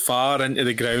as far into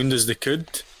the ground as they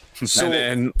could. So, and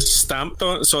then stamped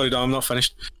on it. Sorry, Dom, I'm not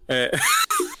finished.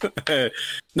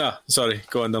 No, sorry,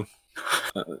 go on, Dom.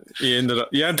 You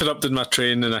interrupted my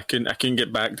train, and I couldn't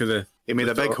get back to the. He made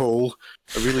a big hole,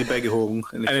 a really big hole,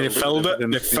 and they filled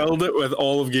it. They filled it with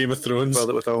all of Game of Thrones. Filled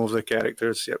it with all of the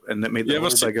characters. Yep, and it made the hole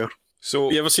bigger. So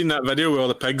you ever seen that video with all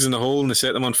the pigs in the hole and they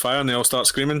set them on fire and they all start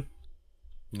screaming?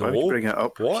 No, why would you bring it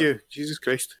up? What? You, Jesus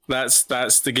Christ!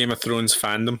 That's the Game of Thrones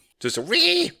fandom. Just a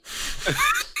wee.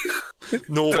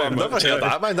 No, I've never heard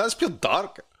that, man. That's pure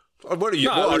dark. What are you?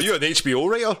 No, are you an HBO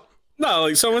writer? No,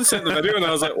 like someone sent the video and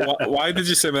I was like, why did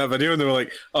you send me that video? And they were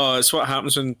like, oh, it's what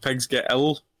happens when pigs get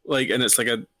ill. Like, and it's like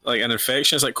an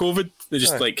infection. It's like COVID. They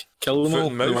just like kill them all.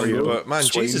 But man,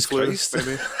 Swine Jesus flu, Christ!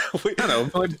 I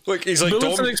know. Look, he's like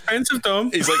bullets Dom. are expensive,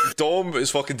 Dom. He's like Dom is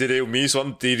fucking derailing me, so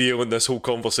I'm derailing this whole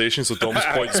conversation. So Dom's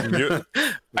point's mute.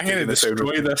 I'm gonna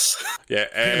destroy this. Yeah.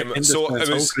 So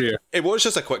it was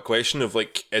just a quick question of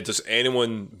like, does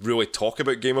anyone really talk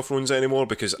about Game of Thrones anymore?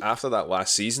 Because after that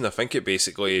last season, I think it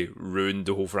basically ruined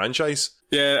the whole franchise.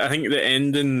 Yeah, I think the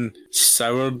ending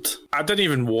soured. I didn't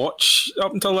even watch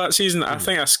up until that season. I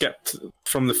think I skipped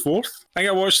from the fourth. I think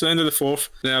I watched the end of the fourth,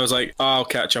 and then I was like, I'll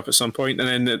catch up at some point.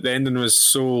 And then the ending was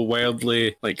so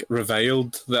wildly like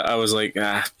reviled that I was like,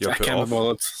 I can't be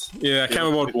bothered. Yeah, I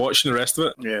can't be bothered watching the rest of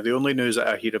it. Yeah, the only news that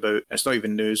I hear about, it's not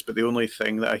even news, but the only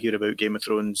thing that I hear about Game of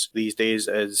Thrones these days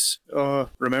is,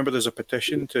 remember there's a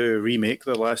petition to remake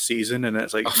the last season, and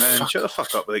it's like, shut the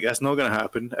fuck up. Like, that's not going to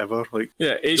happen ever. Like,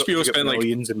 yeah, HBO spent like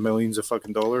millions and millions of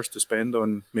fucking dollars to spend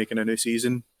on making a new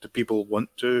season. Do people want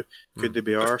to? Could they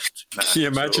be arsed? Nah, can you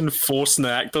imagine forcing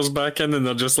the actors back in and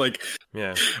they're just like,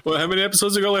 yeah, well, how many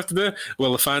episodes we got left to do?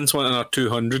 Well, the fans want another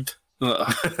 200.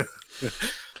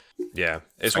 Yeah,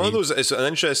 it's one of those. It's an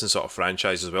interesting sort of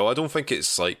franchise as well. I don't think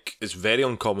it's very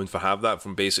uncommon to have that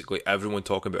from basically everyone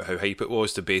talking about how hype it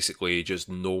was to basically just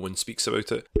no one speaks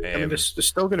about it. I mean, there's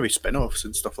still going to be spin-offs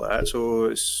and stuff like that, so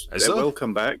it will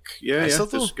come back. Yeah,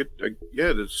 there's good.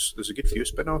 There's a good few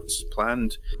spin-offs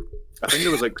planned. I think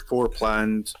there was like 4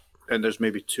 planned, and there's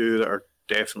maybe 2 that are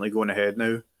definitely going ahead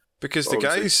now. Because the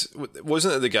guys,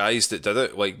 wasn't it the guys that did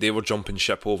it? Like, they were jumping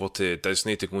ship over to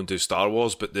Disney to go and do Star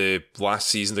Wars, but the last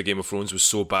season of Game of Thrones was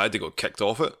so bad they got kicked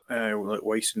off it. Like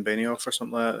Weiss and Benioff or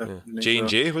something like that. Yeah.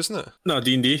 J&J, wasn't it? No,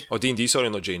 D&D. Oh, D&D,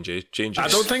 sorry, not J&J. J&J. I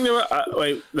don't think they were,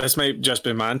 this might just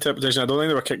be my interpretation, I don't think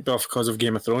they were kicked off because of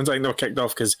Game of Thrones. I think they were kicked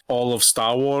off because all of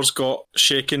Star Wars got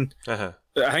shaken. Uh-huh.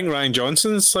 I think Rian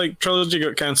Johnson's trilogy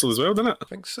got cancelled as well, didn't it? I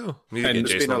think so. And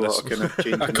there's been a lot of kind of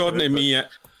change.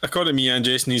 According to me and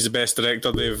Jason, he's the best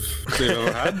director they've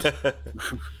ever had.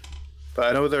 But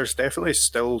I know there's definitely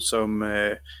still some.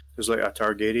 There's like a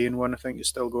Targaryen one, I think, is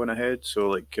still going ahead. So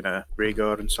like kind of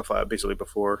Rhaegar and stuff like that, basically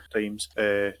before times.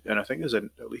 And I think there's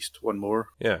at least one more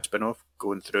spin-off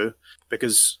going through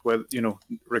because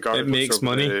regardless, it makes of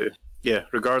money.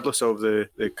 Regardless of the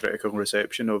critical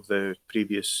reception of the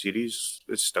previous series,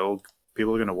 it's still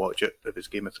people are going to watch it if it's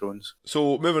Game of Thrones.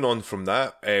 So moving on from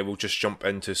that, we'll just jump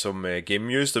into some game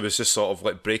news. There was just sort of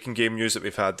like breaking game news that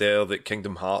we've had there that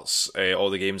Kingdom Hearts,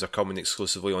 all the games are coming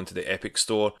exclusively onto the Epic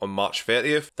Store on March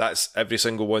 30th. That's every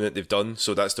single one that they've done.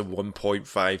 So that's the 1.5,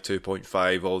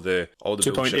 2.5, all the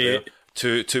 2.8.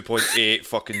 2.8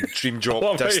 fucking dream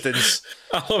drop distance.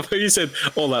 I love how you said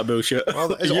all that bullshit.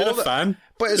 Well, you're a fan.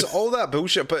 But it's all that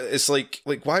bullshit, but it's like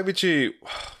why would you...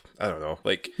 I don't know.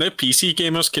 Like, now PC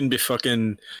gamers can be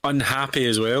fucking unhappy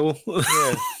as well.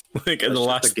 Yeah. Like in the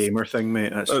last gamer thing,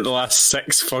 mate. The last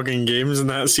 6 fucking games in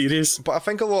that series. But I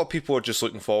think a lot of people are just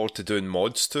looking forward to doing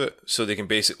mods to it, so they can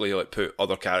basically like put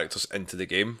other characters into the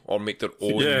game or make their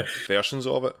own versions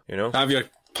of it. You know, have your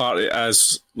party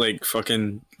as like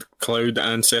fucking Cloud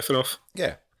and Sephiroth.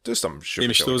 Yeah. Do some shit.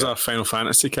 Amish, those are Final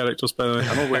Fantasy characters, by the way.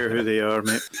 I'm aware who they are,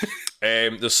 mate.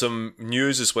 There's some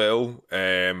news as well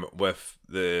with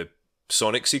the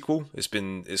Sonic sequel. It's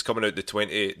coming out the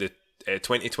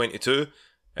 2022,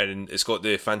 and it's got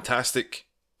the fantastic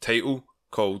title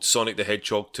called Sonic the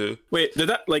Hedgehog 2. Wait, did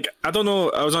that I don't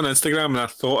know. I was on Instagram and I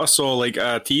thought I saw like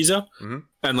a teaser,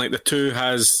 and like the 2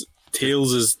 has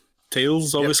Tails as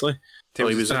Tails, obviously. Well,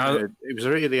 he was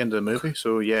right at the end of the movie,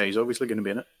 so yeah, he's obviously going to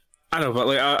be in it. I know, but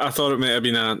like I thought it might have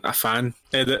been a fan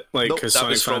edit, like because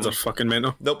Sonic fans are fucking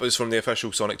mental. Nope, it's from the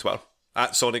official Sonic Twitter.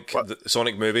 At Sonic, the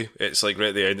Sonic movie, it's like right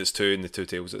at the end, it's 2 and the 2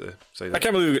 tails at the side. I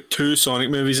can't believe we got 2 Sonic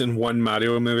movies and 1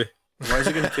 Mario movie. Why is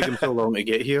it going to take him so long to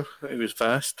get here? It was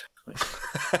fast.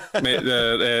 Mate,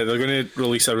 they're going to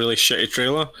release a really shitty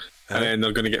trailer, and then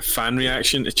they're going to get fan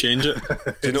reaction to change it.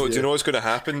 Do you know what's going to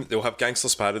happen? They'll have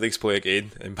Gangster's Paradise play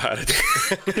again in Paradise.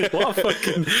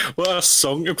 What a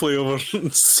song to play over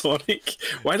Sonic.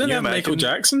 Why didn't they have Michael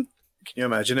Jackson? Can you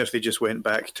imagine if they just went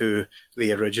back to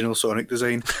the original Sonic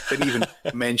design? Didn't even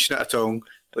mention it at all.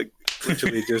 Like,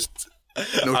 literally just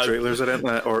no trailers or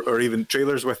anything, or even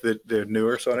trailers with the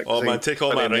newer Sonic design. Oh man, take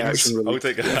all my rings. I'll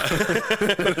take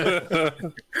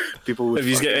that. People would If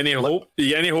you get any hope,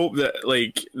 that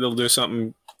like they'll do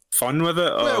something fun with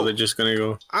it, or are they just going to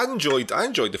go? I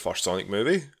enjoyed the first Sonic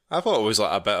movie. I thought it was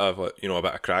like a bit of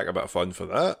crack, a bit of fun for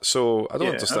that. So I don't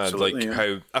understand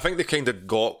how I think they kind of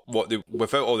got what they,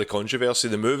 without all the controversy.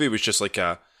 The movie was just like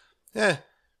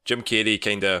Jim Carrey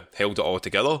kind of held it all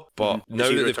together. But now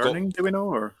that they've got, do we know?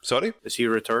 Or sorry, is he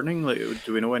returning? Like,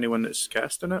 do we know anyone that's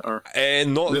cast in it? Or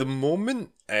not at the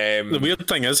moment. The weird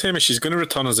thing is, Hamish, he's going to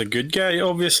return as a good guy,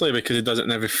 obviously, because he does it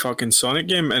in every fucking Sonic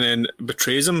game, and then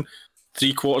betrays him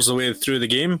 3/4 of the way through the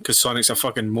game because Sonic's a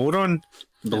fucking moron.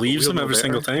 Believes him every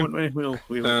single time. We'll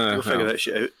figure that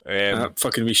shit out. That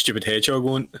fucking wee stupid hedgehog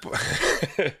won't.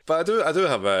 But I do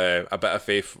have a bit of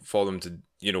faith for them to,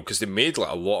 because they made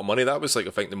like a lot of money. That was like, I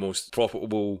think, the most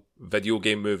profitable video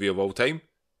game movie of all time.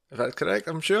 If that's correct,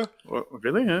 I'm sure. What,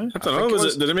 really? Huh? I don't know.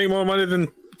 Did it make more money than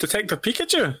Detective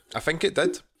Pikachu? I think it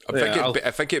did.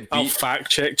 I think it beat. I'll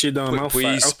fact check you, Dom.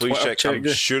 Please check. I'm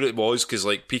sure it was, because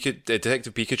like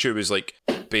Detective Pikachu was like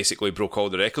basically broke all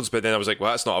the records. But then I was like,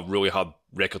 well, that's not a really hard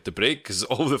record to break because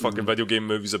all the fucking video game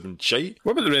movies have been shite.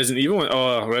 What about the Resident Evil one?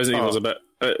 Oh, Resident Evil's a bit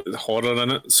horror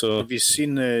in it. So have you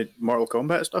seen the Mortal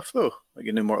Kombat stuff though? Like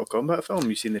in the Mortal Kombat film,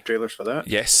 you seen the trailers for that?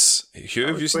 Yes. Hugh,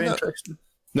 have you seen that?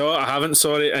 No, I haven't.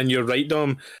 Sorry, and you're right,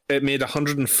 Dom. It made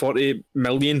 140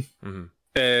 million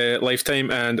lifetime,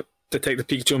 and Detective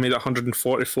Pikachu made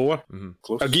 144. Mm-hmm.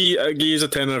 Close. I'll give you a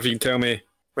tenner if you can tell me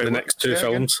the next two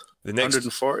films. The next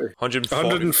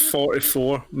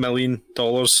 144 million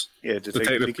dollars. Yeah,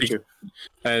 Detective Pikachu.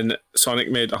 And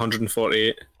Sonic made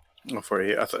 148. Oh,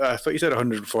 48. I thought you said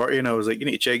 140, and I was like, you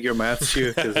need to check your maths,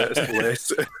 Hugh, because that's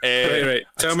less. Right.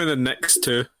 Tell me the next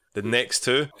two. The next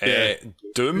two?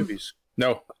 Doom? Movies.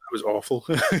 No. That was awful.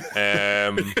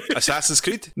 Assassin's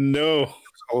Creed? No.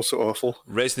 Also awful.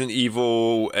 Resident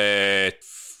Evil.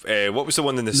 What was the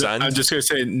one in the sand? I'm just going to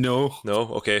say no. No?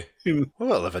 Okay. What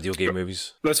about the video game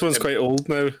movies? This one's quite old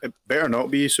now. It better not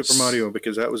be Super Mario,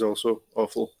 because that was also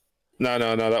awful. No,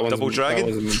 that one's... Double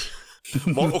Dragon?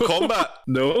 Mortal Kombat?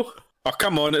 No. Oh,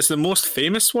 come on, it's the most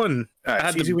famous one. It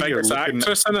had the biggest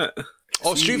actress in it.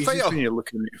 Oh, Street Fighter? When you're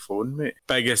looking at your phone, mate.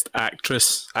 Biggest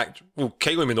actress. Well,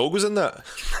 Kylie Minogue was in that.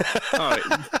 Alright.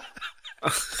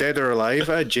 Dead or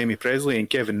Alive, I had Jamie Presley and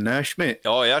Kevin Nash, mate.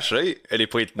 Oh, yeah, that's right. And he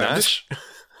played Nash.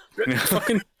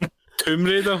 Fucking Tomb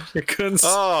Raider, you cunts.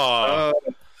 Oh.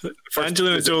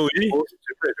 Angelina Jolie.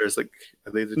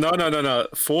 No.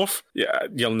 Fourth? Yeah,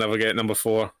 you'll never get number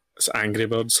 4. It's Angry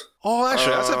Birds. Oh,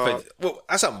 actually,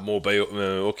 that's a mobile.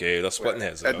 Okay, they're splitting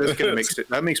heads.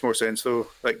 That makes more sense, though.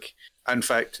 Like, in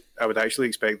fact, I would actually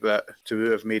expect that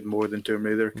to have made more than Tomb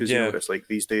Raider, because you know what it's like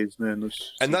these days. Man,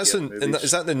 and that's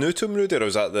is that the new Tomb Raider, or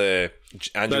is that the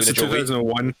Angelina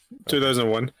Jolie?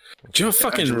 2001. Do you know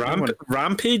fucking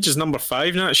Rampage is number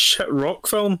 5 in that shit rock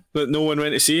film that no one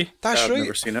went to see? That's right. I've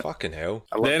never seen it. Fucking hell.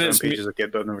 I love Rampage as a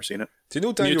kid, but I've never seen it. Do you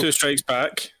know Daniel? Mewtwo Strikes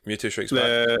Back.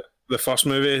 The first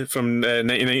movie from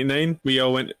 1999. We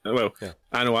all went. Well, yeah.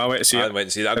 I know I went to see it. I went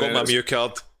to see that. I got my Mew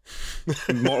card.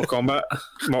 Mortal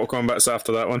Kombat's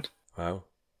after that one. Wow.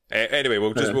 Anyway,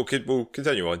 we'll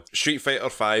continue on. Street Fighter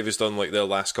 5 has done like their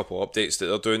last couple of updates that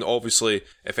they're doing. Obviously,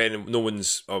 if no one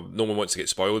wants to get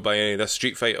spoiled by any of this,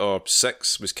 Street Fighter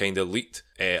 6 was kind of leaked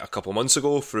a couple of months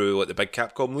ago through like the big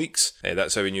Capcom leaks.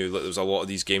 That's how we knew that there was a lot of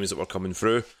these games that were coming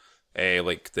through,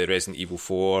 like the Resident Evil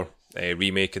 4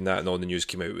 remake and that, and all the news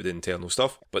came out with the internal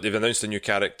stuff. But they've announced a new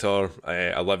character,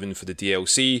 11 for the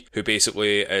DLC, who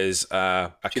basically is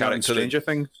a character. Stranger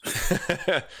Things.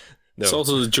 No. It's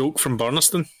also the joke from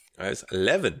Burniston. It's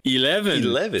 11.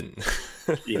 11.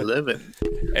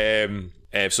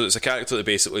 So it's a character that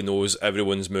basically knows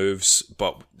everyone's moves,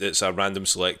 but it's a random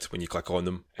select when you click on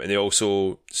them. And they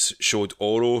also showed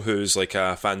Oro, who's like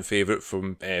a fan favourite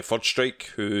from Third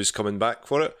Strike, who's coming back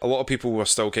for it. A lot of people were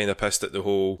still kind of pissed at the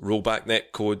whole rollback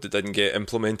net code that didn't get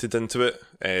implemented into it.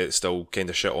 It's still kind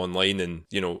of shit online, and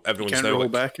everyone's you can't roll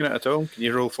back in it at all. Can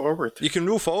you roll forward? You can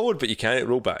roll forward, but you can't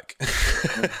roll back.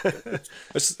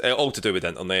 It's all to do with the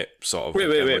internet, sort of.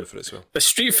 Wait. For it as well. Is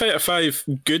Street Fighter 5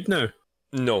 good now?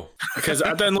 No, because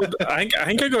I downloaded. I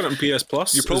think I got it on PS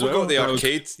Plus. You probably got the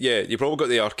arcade. Yeah, you probably got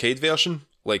the arcade version.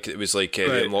 Like it was like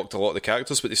they unlocked a lot of the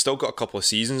characters, but they still got a couple of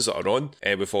seasons that are on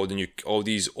with all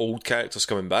these old characters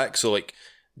coming back. So like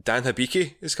Dan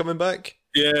Hibiki is coming back.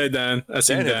 Yeah, Dan. I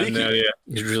seen Dan Hibiki. there, yeah.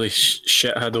 He's really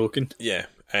shit Hadoken. Yeah.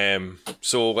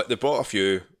 So like, they brought a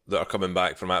few that are coming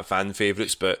back from fan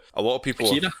favourites, but a lot of people...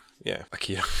 Akira? Yeah,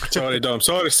 Akira. Sorry, Dom.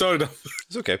 Sorry, Dom.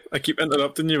 It's okay. I keep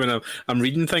interrupting you when I'm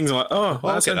reading things. I'm like, oh,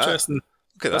 that's look at that. interesting.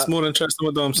 Look at That's that. more interesting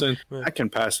what Dom's saying. I can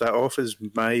pass that off as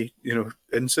my,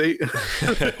 insight.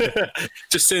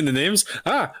 Just saying the names.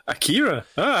 Akira.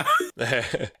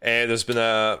 There's been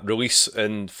a release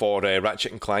for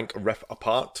Ratchet and Clank Rift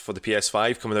Apart for the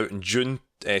PS5 coming out in June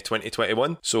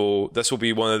 2021. So this will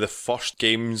be one of the first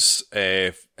games.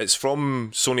 It's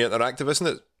from Sony Interactive, isn't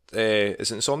it?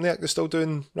 Is it Insomniac that's still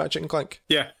doing Ratchet and Clank?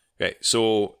 Yeah. Right,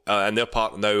 so and they're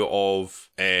part now of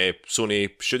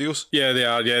Sony Studios. Yeah, they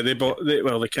are. Yeah, they've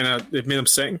made them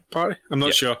second party. I'm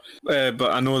not sure,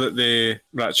 but I know that they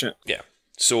Ratchet. Yeah.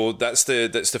 So that's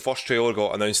the first trailer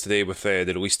got announced today with the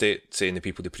release date, saying the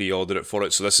people to pre-order it for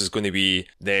it. So this is going to be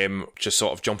them just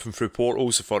sort of jumping through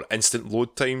portals for instant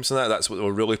load times and that. That's what they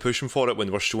were really pushing for it when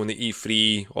they were showing the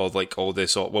E3 or like all the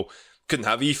sort of, well, couldn't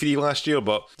have E3 last year,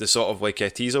 but the sort of like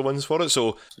teaser ones for it.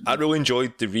 So I really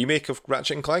enjoyed the remake of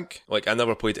Ratchet and Clank. Like, I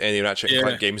never played any Ratchet and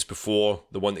Clank games before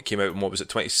the one that came out in, what was it,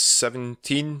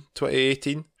 2017,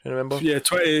 2018? I remember. Yeah,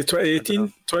 2018,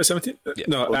 2017. Yeah.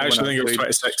 No, I actually think it was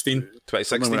 2016.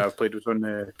 2016. The one I've played was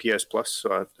on PS Plus,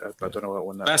 so I don't know what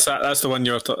one that was. That's the one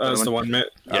that's the one, mate.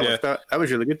 I Yeah. loved that. That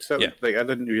was really good. Yeah. Like, I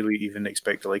didn't really even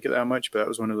expect to like it that much, but that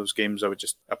was one of those games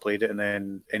I played it, and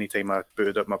then anytime I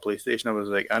booted up my PlayStation, I was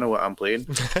like, I know what I'm playing.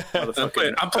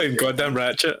 I'm playing goddamn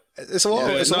Ratchet. It's a lot.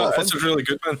 Yeah, it's a lot of fun. It's really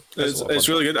good, man. It's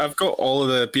really good. I've got all of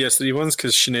the PS3 ones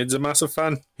because Sinead's a massive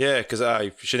fan. Yeah, because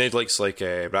Sinead likes like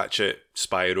Ratchet,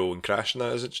 Spyro, and Crash, and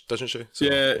that, doesn't she? So,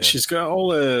 yeah, she's got all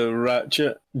the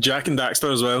Ratchet, Jack and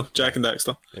Daxter as well. Jack and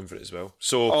Daxter, in for it as well.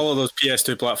 So all of those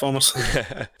PS2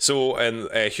 platformers. So, and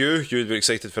Hugh, you'd be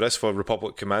excited for this for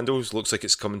Republic Commandos. Looks like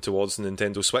it's coming towards the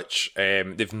Nintendo Switch.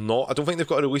 They've not. I don't think they've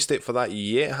got a release date for that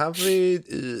yet, have they?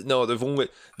 No, they've only.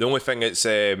 The only thing it's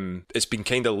been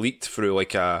kind of leaked through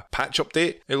like a patch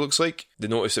update. It looks like they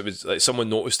noticed it was like someone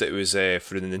noticed it was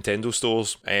through the Nintendo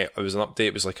stores. It was an update.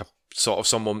 It was like a sort of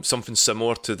something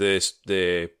similar to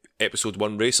the Episode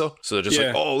 1 Racer. So they're just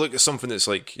like, oh, look, it's something that's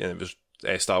like, it was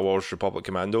Star Wars Republic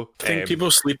Commando. I think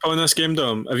people sleep on this game,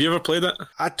 Dom. Have you ever played it?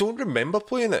 I don't remember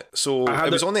playing it. So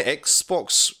it was on the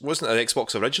Xbox, wasn't it? An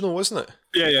Xbox original, wasn't it?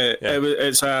 Yeah.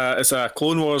 It's a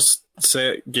Clone Wars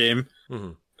set game.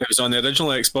 Mm-hmm. It was on the original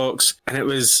Xbox, and it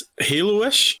was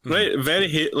Halo-ish, right? Very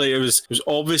it was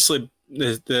obviously.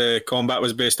 The combat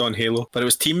was based on Halo, but it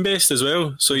was team based as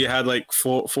well. So you had like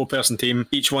four person team.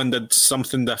 Each one did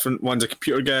something different. One's a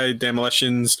computer guy,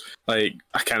 demolitions. Like,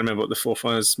 I can't remember what the fourth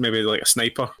one is. Maybe like a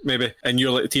sniper, maybe. And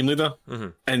you're like the team leader,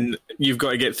 and you've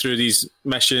got to get through these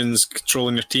missions,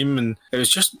 controlling your team. And it was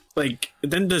just like it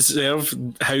didn't deserve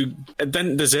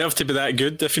to be that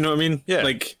good. If you know what I mean? Yeah.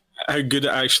 Like how good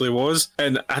it actually was,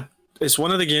 and it's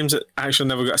one of the games that actually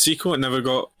never got a sequel. It never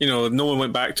got, no one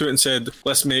went back to it and said,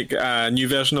 let's make a new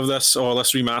version of this or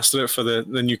let's remaster it for the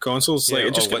new consoles. Yeah, like,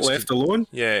 it just got left alone.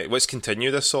 Yeah, let's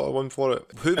continue this sort of one for it.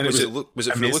 Who was it? Was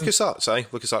it from LucasArts?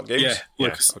 LucasArts Games?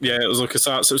 Yeah, it was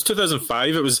LucasArts. It was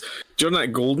 2005. It was during that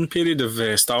golden period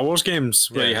of Star Wars games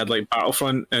where you had like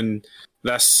Battlefront and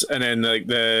this, and then like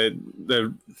the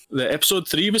episode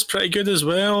 3 was pretty good as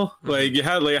well. Like you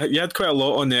had quite a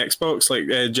lot on the Xbox, like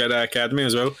Jedi Academy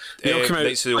as well. They all came out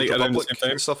Knights of the Old around the Republic same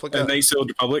time. and stuff like that. Knights of the Old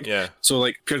Republic. Yeah. So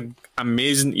like pure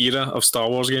amazing era of Star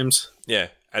Wars games. Yeah.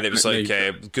 And it was like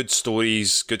good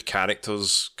stories, good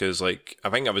characters, because like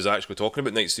I think I was actually talking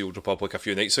about Knights of the Old Republic a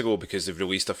few nights ago because they've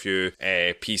released a few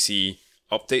PC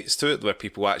updates to it where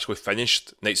people actually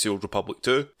finished Knights of the Old Republic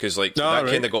 2 because like that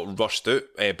kind of got rushed out.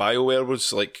 BioWare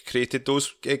was like created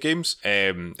those games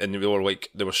and they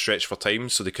were stretched for time,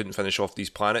 so they couldn't finish off these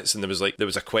planets, and there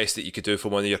was a quest that you could do for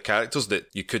one of your characters that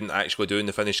you couldn't actually do in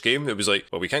the finished game. It was like,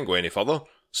 well, we can't go any further,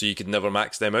 so you could never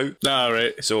max them out.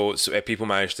 So people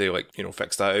managed to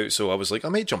fix that out. So I was like, I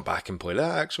might jump back and play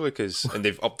that actually, and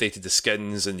they've updated the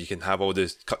skins and you can have all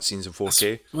the cutscenes in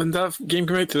 4K. When that game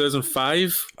came out,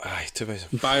 2005. Aye,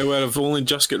 2005. BioWare have only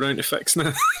just got round to fixing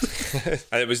it.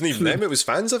 And it wasn't even them, it was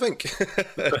fans, I think.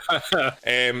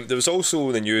 There was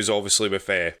also the news, obviously, with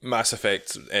Mass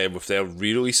Effect with their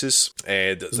re-releases.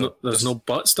 There's no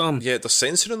butts, Dom. Yeah, they're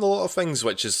censoring a lot of things,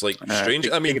 which is like strange.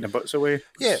 I mean, taking the butts away.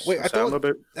 Yeah, wait,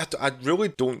 I really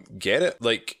don't get it.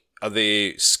 Like, are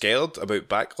they scared about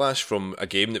backlash from a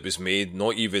game that was made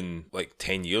not even like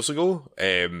 10 years ago?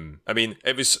 I mean,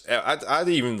 it was. I'd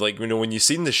even when you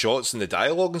seen the shots and the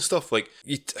dialogue and stuff, like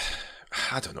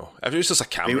I don't know. If it was just a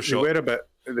camera shot,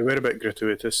 They were a bit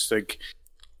gratuitous. Like,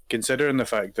 considering the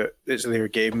fact that it's their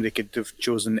game, they could have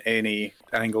chosen any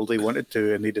angle they wanted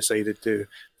to, and they decided to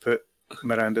put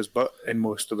Miranda's butt in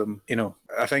most of them. You know,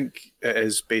 I think it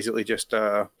is basically just,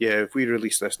 if we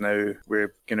release this now,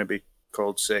 we're going to be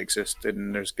called sexist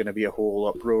and there's going to be a whole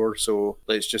uproar, so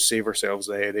let's just save ourselves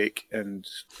the headache and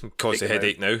cause a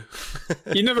headache now.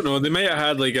 You never know, they might have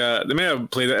had they might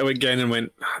have played it again and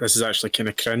went, this is actually kind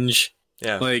of cringe.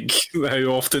 Yeah, like how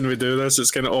often we do this,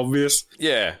 it's kind of obvious.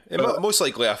 Yeah, most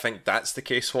likely I think that's the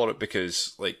case for it,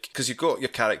 because you've got your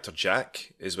character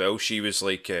Jack as well. She was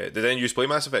like, did any of you play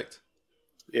Mass Effect?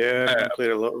 Yeah, I played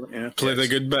a lot. Yeah, played a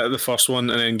good bit of the first one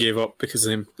and then gave up because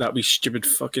of that wee stupid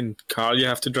fucking car you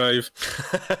have to drive.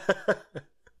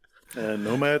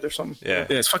 Nomad or something. Yeah,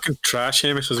 it's fucking trash,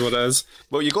 Hamish, is what it is.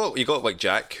 Well, you got like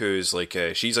Jack, who's like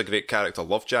she's a great character.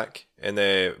 Love Jack in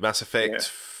Mass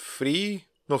Effect 3,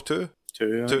 no 2.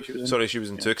 2. She was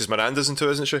in 2 because Miranda's in 2,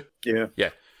 isn't she?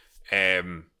 Yeah.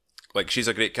 Like she's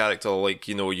a great character. Like,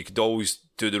 you know, you could always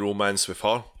do the romance with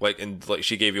her. Like, and like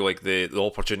she gave you like the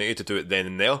opportunity to do it then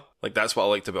and there. Like that's what I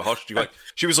liked about her.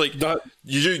 She was like,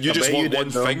 you just want one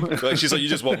thing. Like she's like, you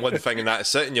just want one thing and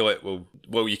that's it. And you're like,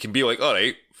 well, you can be like, all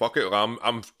right, fuck it.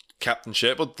 I'm Captain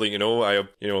Shepard. Like, I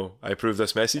approve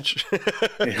this message.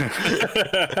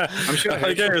 I'm sure.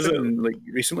 Like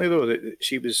recently though, that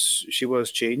she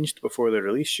was changed before the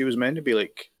release. She was meant to be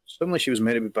like. Suddenly she was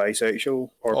meant to be bisexual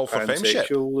or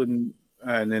pansexual,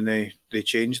 and then they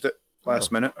changed it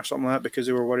last minute or something like that because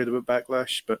they were worried about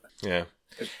backlash. But yeah,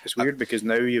 it's weird because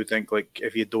now you would think like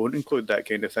if you don't include that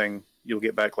kind of thing, you'll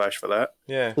get backlash for that.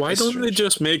 Yeah. Why don't they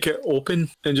just make it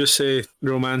open and just say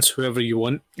romance whoever you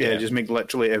want? Yeah, just make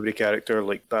literally every character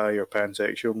like bi or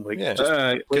pansexual. Like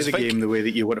just play the game the way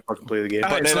that you want to fucking play the game.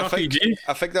 But then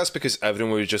I think that's because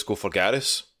everyone would just go for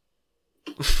Garrus.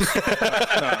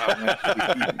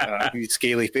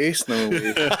 Scaly face, no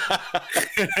way.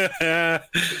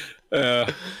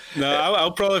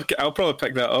 I'll probably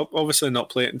pick that up. Obviously, not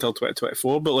play it until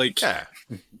 2024. But like,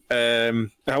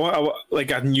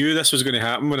 I knew this was going to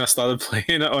happen when I started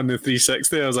playing it on the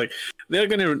 360. I was like, they're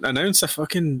going to announce a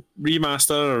fucking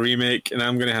remaster or remake, and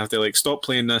I'm going to have to like stop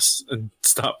playing this and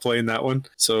start playing that one.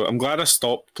 So I'm glad I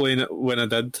stopped playing it when I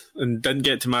did and didn't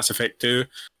get to Mass Effect 2,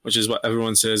 which is what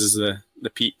everyone says is the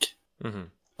peak. Mm-hmm.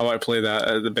 I want to play that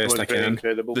at the best I can.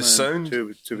 Incredible. The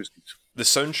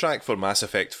soundtrack for Mass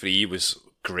Effect 3 was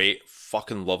great.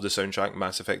 Fucking love the soundtrack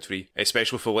Mass Effect 3,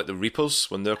 especially for like the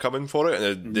Reapers when they're coming for it,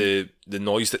 and the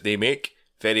noise that they make,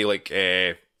 very like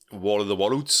War of the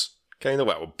Worlds kind of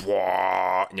like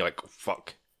blah, and you're like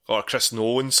fuck, or Chris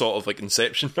Nolan sort of like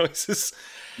Inception noises.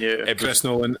 Yeah, Chris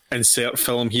Nolan insert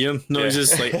film here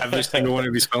noises like every single one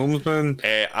of these films, man.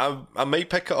 I might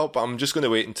pick it up, but I'm just going to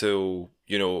wait until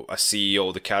I see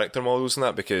all the character models and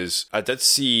that, because I did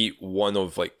see one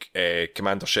of like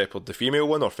Commander Shepard, the female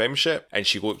one, or Femshep, and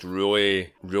she looked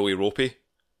really, really ropey.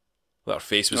 Like her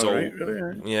face was I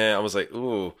was like,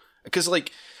 oh, because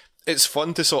like it's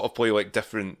fun to sort of play like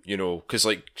different, because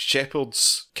like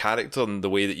Shepard's character and the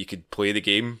way that you could play the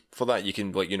game for that, you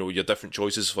can like your different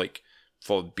choices like.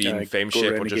 For being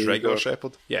Femshep or just regular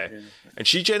Shepard. Yeah. And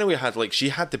she generally had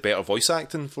the better voice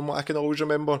acting from what I can always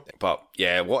remember. But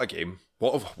yeah, what a game.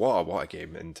 What a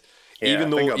game. And even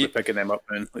though I'll be picking them up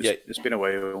now. It's been a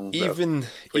while. Even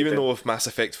though if Mass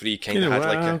Effect 3 kind of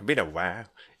had been a while.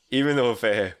 Even though if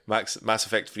Mass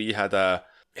Effect 3 had a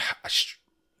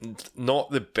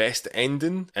not the best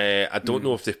ending, I don't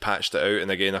know if they've patched it out. And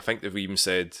again, I think they've even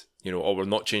said, we're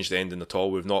not changed the ending at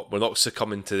all. We're not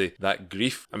succumbing to that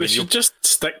grief. I mean, they should just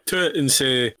stick to it and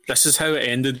say, this is how it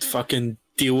ended, fucking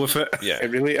deal with it. Yeah.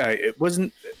 It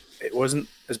wasn't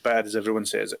as bad as everyone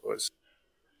says it was.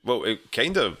 Well, it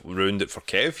kind of ruined it for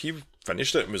Kev. He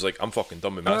finished it and was like, I'm fucking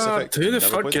done with Mass Effect. Who the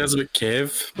fuck cares about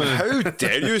Kev? Man. How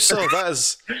dare you, sir? That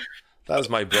is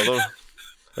my brother.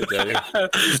 How dare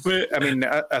you? I mean,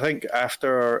 I think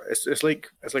after it's like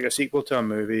a sequel to a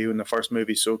movie. When the first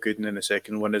movie's so good and then the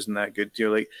second one isn't that good, you're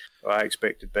like, I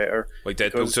expected better. Like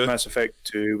Deadpool 2? Mass Effect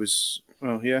 2 was,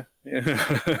 yeah.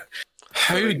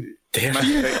 How dare Mass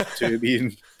Effect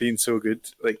 2 being so good,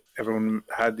 like everyone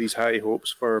had these high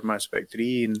hopes for Mass Effect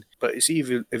 3, but see,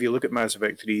 if you look at Mass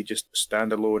Effect 3 just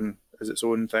standalone as its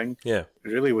own thing, it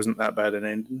really wasn't that bad an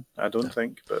ending, I don't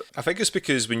think. But I think it's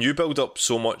because when you build up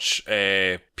so much,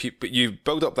 you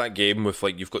build up that game with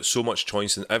like you've got so much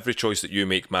choice, and every choice that you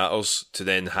make matters. To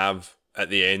then have at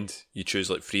the end, you choose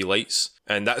like 3 lights.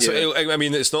 And that's, I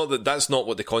mean, it's not that's not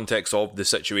what the context of the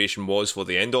situation was for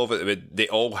the end of it. They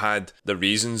all had the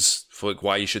reasons for like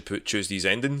why you should choose these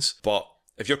endings. But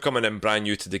if you're coming in brand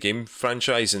new to the game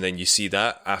franchise and then you see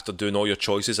that after doing all your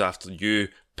choices, after you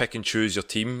pick and choose your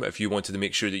team if you wanted to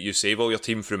make sure that you save all your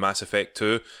team through Mass Effect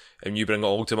 2, and you bring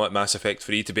Ultimate Mass Effect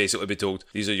 3 to basically be told,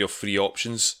 these are your free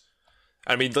options.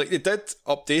 I mean, like, they did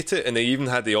update it, and they even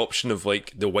had the option of,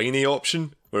 like, the whiny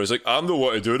option, where it's like, I'm the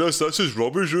one to do this is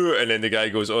rubbish, and then the guy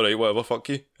goes, alright, whatever, fuck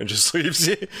you, and just leaves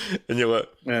you, and you're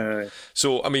like...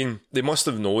 So, I mean, they must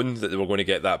have known that they were going to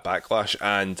get that backlash,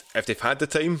 and if they've had the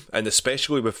time, and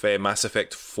especially with Mass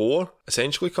Effect 4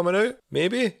 essentially coming out,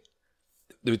 maybe,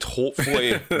 they would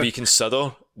hopefully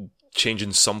reconsider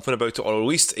changing something about it, or at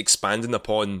least expanding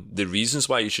upon the reasons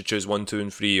why you should choose 1, 2,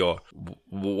 and 3, or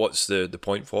what's the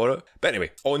point for it. But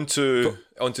anyway, on to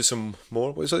some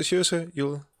more. What is that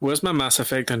you? Where's my Mass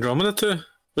Effect Andromeda 2?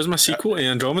 Where's my sequel to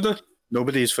Andromeda?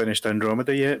 Nobody's finished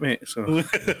Andromeda yet, mate, so...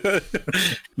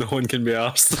 No one can be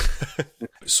asked.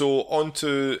 So, on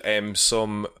to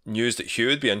some news that Hugh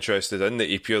would be interested in, that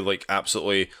he pure, like,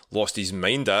 absolutely lost his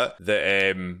mind at,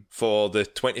 that for the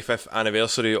 25th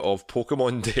anniversary of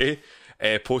Pokemon Day,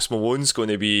 Post Malone's going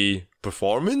to be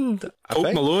performing.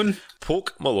 Poke Malone?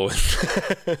 Poke Malone.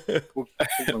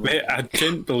 Mate, I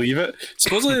couldn't believe it.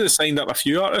 Supposedly they signed up a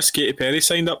few artists. Katy Perry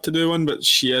signed up to do one, but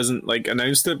she hasn't, like,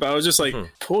 announced it. But I was just like,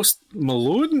 Post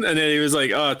Malone? And then he was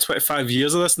like, 25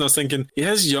 years of this. And I was thinking, he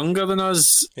is younger than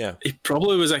us. Yeah. He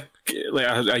probably was a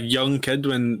young kid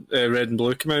when Red and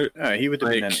Blue came out. He would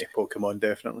have been into Pokemon,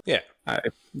 definitely. Yeah.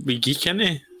 We geek, isn't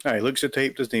he? He looks the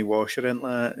type, doesn't he? Wash or anything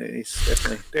like that. He's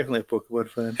definitely a Pokemon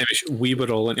fan. We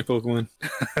were all into Pokemon.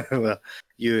 Well,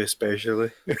 you especially.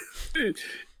 Do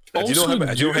you know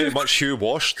how much Hugh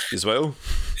washed as well?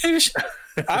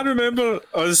 I remember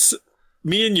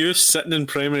me and you sitting in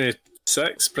primary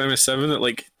 7 at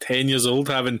like 10 years old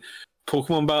having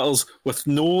Pokemon battles with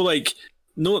no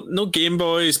no Game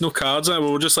Boys, no cards. We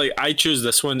were just like, I choose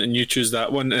this one and you choose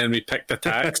that one, and then we picked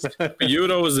attacks. But you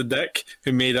were always the dick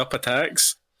who made up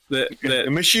attacks. The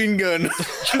machine gun.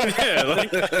 Yeah,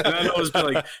 like, and I'd always be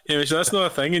like, hey, Mitch, that's not a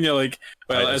thing, and you're like,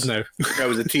 well, it is now. That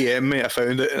was a TM, mate. I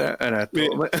found it and I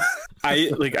thought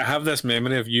it. I have this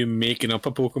memory of you making up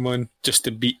a Pokemon just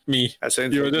to beat me.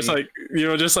 You were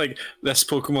just like, this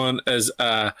Pokemon is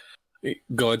a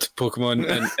god Pokemon,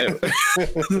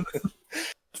 and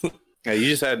yeah, you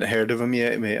just hadn't heard of him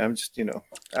yet, mate. I'm just, So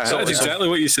that's exactly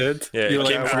what you said. Yeah, you were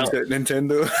like, I was at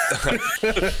Nintendo.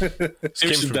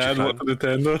 His dad wanted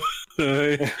Nintendo.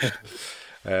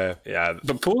 Yeah.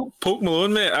 But Poke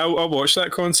Malone, mate, I'll watch that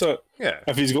concert. Yeah.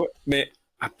 If he's got, mate,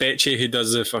 I bet you he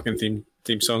does the fucking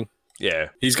theme song. Yeah.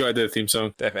 He's got to do the theme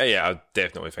song. Yeah, I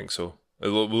definitely think so.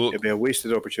 It'd be a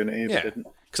wasted opportunity if he didn't.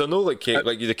 Because I know, like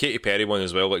the Katy Perry one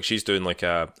as well, like, she's doing like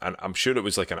I'm sure it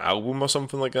was like an album or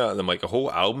something like that, and then like a whole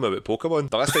album about Pokemon.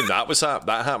 The last time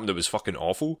that happened, it was fucking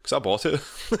awful, because I bought it.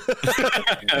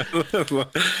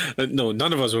 No,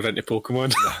 none of us were into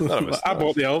Pokemon. None of us. I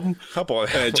bought the album. I bought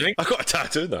it. I got a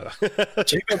tattoo now.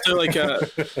 Jacob did like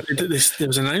there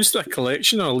was announced a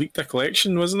collection, or leaked a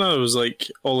collection, wasn't there? It was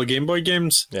like all the Game Boy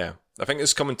games. Yeah, I think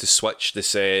it's coming to Switch. They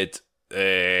said.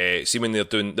 See, when they're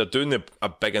doing a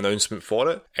big announcement for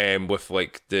it, with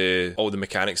like all the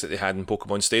mechanics that they had in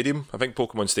Pokemon Stadium. I think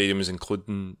Pokemon Stadium is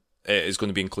going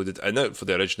to be included in it for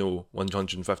the original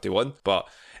 151, but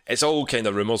it's all kind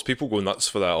of rumours. People go nuts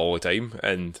for that all the time,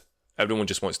 and everyone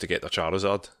just wants to get their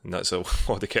Charizard, and that's all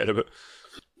they care about.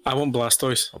 I want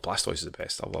Blastoise. Oh, Blastoise is the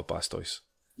best. I love Blastoise.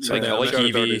 I like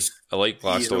Eevee. I like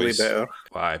Blastoise. Better.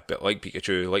 But like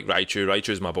Pikachu, like Raichu.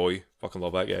 Raichu's my boy. Fucking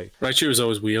love that guy. Raichu was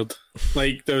always weird.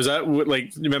 Like, there was that,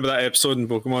 like, remember that episode in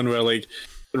Pokemon where, like,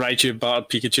 Raichu battled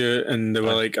Pikachu, and they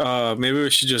were like, maybe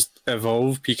we should just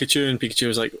evolve Pikachu, and Pikachu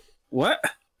was like, what?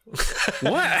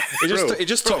 What? He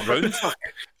just turned round.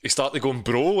 He started going,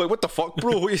 bro, like, what the fuck,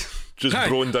 bro? Just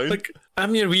broing down. Like,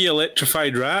 I'm your wee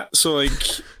electrified rat, so, like,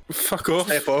 fuck off.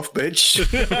 Step off, bitch.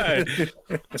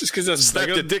 Just because that's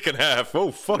snapped the dick in half. Oh,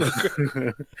 fuck.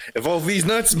 Evolve these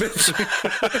nuts, bitch.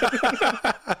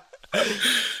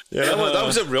 Yeah, that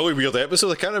was a really weird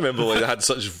episode. I can't remember like they had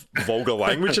such vulgar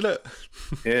language in it.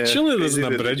 Yeah, surely there's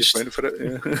an abridged. For it,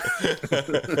 yeah.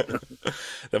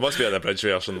 There must be an abridged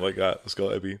version like that. There's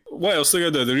got to be. What else they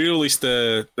got to do? They released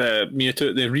the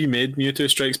Mewtwo. They remade Mewtwo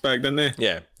Strikes Back, didn't they?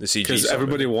 Yeah, the CG. Because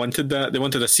everybody wanted that. They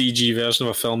wanted a CG version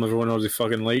of a film everyone already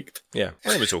fucking liked. Yeah,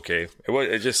 and it was okay.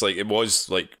 It was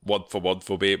like word for word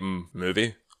verbatim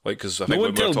movie. Like, because no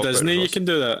one tell Disney you can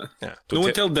do that. Yeah, no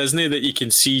one tell Disney that you can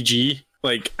CG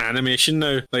like animation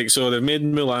now. Like, so they've made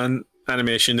Mulan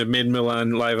animation, they've made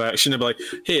Mulan live action. They'll be like,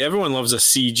 hey, everyone loves a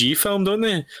CG film, don't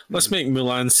they? Let's make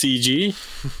Mulan CG,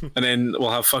 and then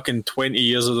we'll have fucking 20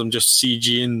 years of them just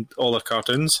CGing all their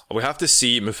cartoons. We have to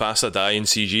see Mufasa die in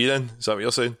CG then? Is that what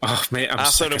you're saying? Oh, mate,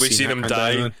 after we've seen him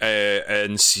die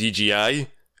in CGI,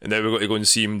 And now we've got to go and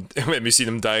see him. When we seen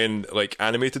him die in like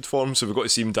animated form, so we've got to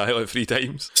see him die like 3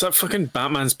 times. It's like fucking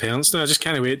Batman's parents now. I just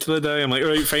can't wait till they die. I'm like, all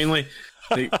right, finally,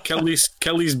 like, kill these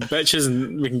bitches,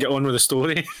 and we can get on with the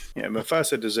story. Yeah,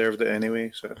 Mufasa deserved it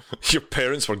anyway. So Your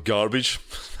parents were garbage.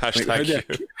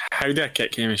 Hashtag. How do I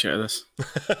kick Hamish out of this?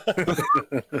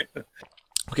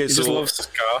 Okay, He just loves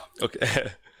Scar.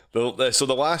 Okay. So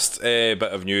the last bit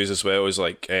of news as well is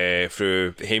like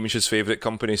through Hamish's favourite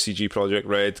company, CG Project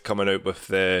Red, coming out with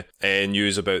the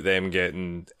news about them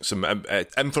getting some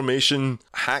information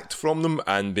hacked from them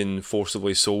and been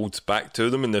forcibly sold back to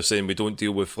them, and they're saying we don't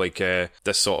deal with like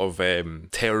this sort of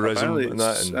terrorism and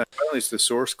that. And apparently it's the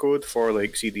source code for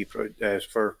like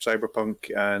for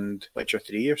Cyberpunk and Witcher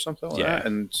 3 or something like that.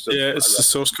 And so it's the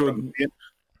source code.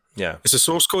 Yeah, it's a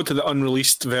source code to the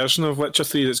unreleased version of Witcher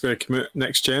 3 that's going to come out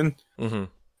next gen. Mm-hmm.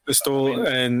 They stole,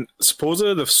 and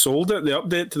supposedly they've sold it. The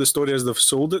update to the story is they've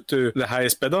sold it to the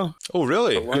highest bidder. Oh,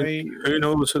 really? Who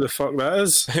knows who the fuck that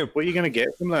is? What are you going to get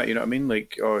from that? You know what I mean?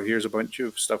 Like, oh, here's a bunch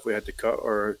of stuff we had to cut,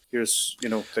 or here's,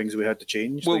 things we had to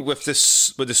change. Well, like, with the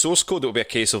source code, it'll be a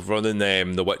case of running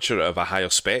The Witcher at a higher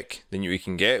spec than you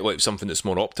can get, like something that's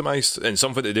more optimized, and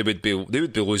something that they would be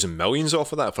losing millions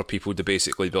off of that for people to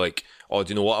basically be like, oh, do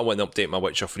you know what? I want to update my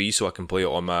Witcher 3 so I can play it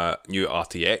on my new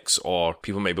RTX, or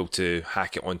people might be able to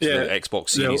hack it onto the Xbox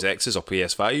Series X's or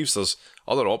PS5s. There's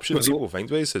other options. People find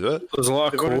ways to do it. There's a lot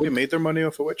of They've code. already made their money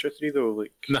off of Witcher 3 though.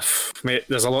 Like, Mate,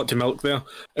 there's a lot to milk there.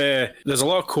 There's a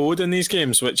lot of code in these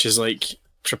games which is like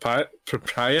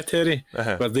proprietary,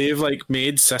 where they've like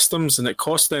made systems, and it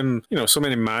costs them so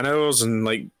many man hours, and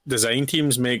like design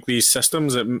teams make these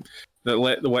systems that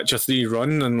let The Witcher 3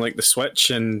 run and like the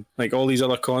Switch and like all these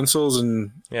other consoles,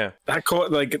 and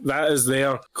that is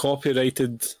their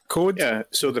copyrighted code. Yeah,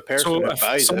 so the person that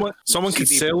buys someone could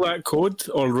sell that code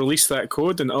or release that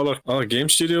code, and other game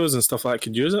studios and stuff like that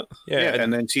could use it. Yeah,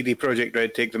 and then CD Projekt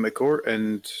Red take them to court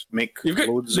and make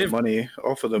loads of money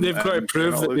off of them. They've got to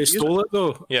prove that they stole it,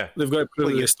 though. Yeah, they've got to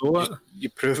prove that they stole it. You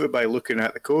prove it by looking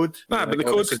at the code. But the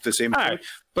code is the same code.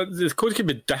 But the code can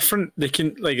be different. They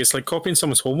can it's like copying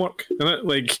someone's homework, isn't it?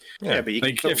 Like, but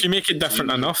if you make it different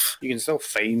enough, you can still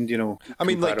find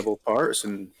compatible parts.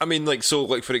 And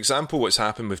for example, what's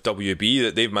happened with WB,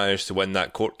 that they've managed to win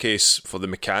that court case for the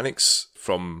mechanics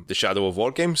from the Shadow of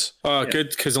War games. Oh, good,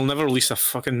 because they'll never release a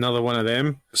fucking another one of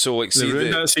them. So, like, they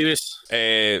ruined that series.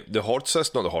 The Horde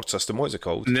system, not the Horde system, what is it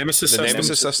called? The Nemesis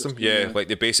system. Yeah, like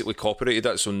they basically copyrighted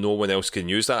that so no one else can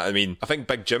use that. I mean, I think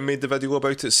Big Jim made the video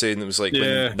about it, saying it was like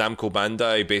when Namco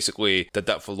Bandai basically did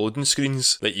that for loading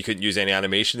screens, that you couldn't use any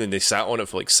animation, and they sat on it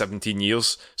for like 17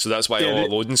 years. So that's why all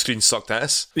loading screens sucked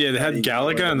ass. Yeah, they had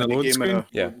Galaga and the loading screen.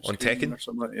 On Tekken. Or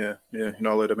something like that. Yeah, you're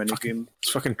not allowed a mini game. It's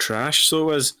fucking trash. So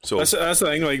it was. So that's the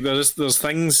thing. Like, there's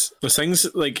things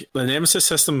like the Nemesis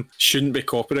system shouldn't be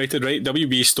copyrighted, right?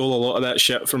 WB stole a lot of that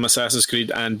shit from Assassin's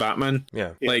Creed and Batman.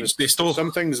 Yeah, like they stole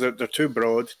some things that they're too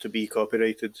broad to be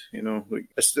copyrighted. Like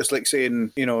it's like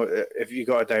saying, if you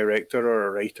got a director or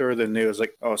a writer, then they was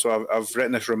like, oh, so I've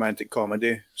written this romantic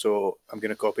comedy, so I'm going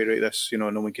to copyright this. No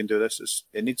one can do this.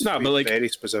 It needs to be very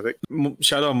specific.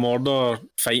 Shadow of Mordor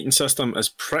fighting system is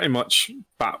pretty much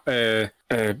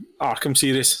Arkham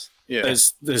series. Yeah,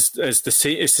 it's the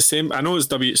same. It's the same. I know it's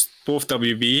both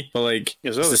WB, but like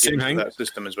it's the same thing. That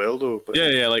system as well, though. But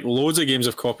yeah. Like loads of games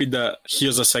have copied that.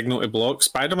 Here's a signal to block.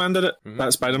 Spider-Man did it. Mm-hmm.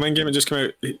 That Spider-Man game that just came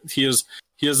out. Here's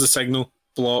the signal,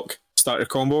 block, start your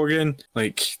combo again.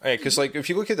 Like, because like if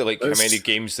you look at how many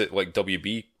games that like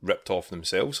WB ripped off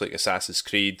themselves, like Assassin's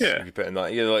Creed, if you put in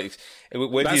that, like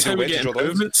where that's how we get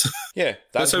improvements. Yeah,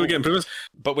 that's how we get improvements.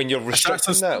 But when you're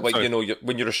restricting that, like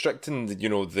when you're restricting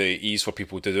the ease for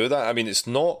people to do that, I mean,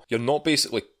 you're not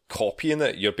basically copying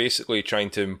it, you're basically trying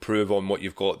to improve on what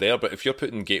you've got there. But if you're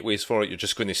putting gateways for it, you're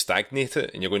just going to stagnate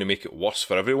it, and you're going to make it worse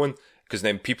for everyone, because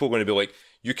then people are going to be like,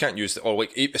 you can't use it, or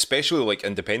like especially like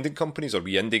independent companies or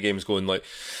indie games going like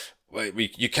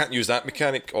you can't use that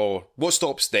mechanic. Or what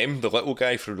stops them, the little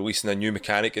guy, from releasing a new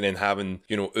mechanic and then having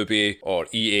Ubi or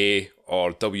EA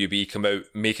or WB come out,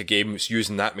 make a game that's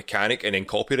using that mechanic and then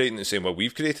copyrighting it and saying, well,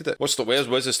 we've created it. Where's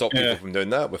to stop people from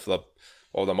doing that with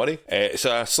all the money? It's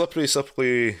a slippery.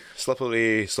 Very,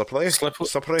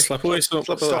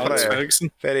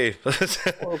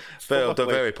 they're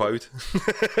very proud.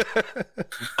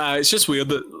 It's just weird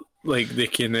that like they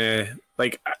can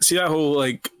see that whole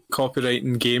like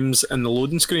copyrighting games and the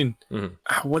loading screen.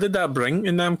 Mm-hmm. What did that bring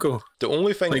in Namco? The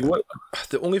only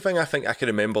thing I think I can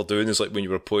remember doing is like when you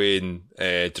were playing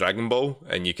Dragon Ball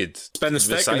and you could spin the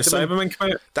stick and the Cyberman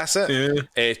come out. That's it. Yeah.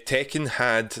 Tekken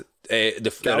had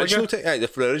the original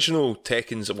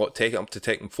Tekkens, Tekken up to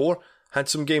Tekken 4 had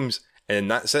some games, and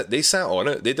that's it. They sat on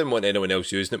it. They didn't want anyone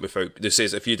else using it without. They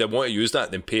says if you didn't want to use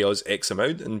that, then pay us X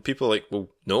amount. And people are like, well,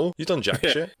 no, you done jack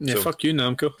shit. Yeah, So- fuck you,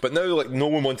 Namco. But now, like, no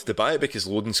one wanted to buy it because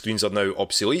loading screens are now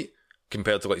obsolete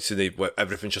compared to, like, say,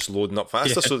 everything's just loading up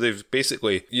faster. Yeah. So they've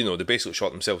basically, they basically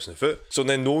shot themselves in the foot. So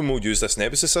then no one will use this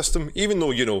Nemesis system, even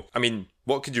though, I mean,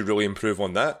 what could you really improve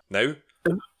on that now?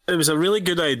 It was a really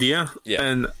good idea, Yeah.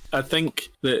 and I think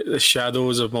that the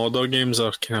Shadows of Mordor games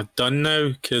are kind of done now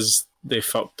because they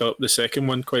fucked up the second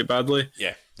one quite badly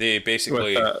Yeah, they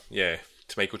basically, With that-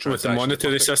 to microtransaction. with the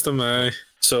monetary system.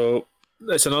 So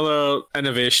it's another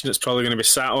innovation that's probably going to be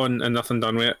sat on and nothing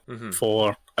done with it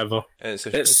forever. And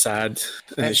It's sad,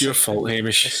 and it's your fault,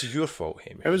 Hamish. It's your fault,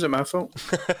 Hamish. How is it my fault?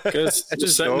 Because It's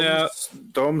just sitting there.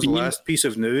 Dom's being- last piece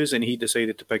of news, and he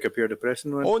decided to pick up your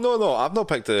depressing one. Oh, no, I've not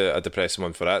picked a depressing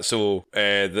one for that. So,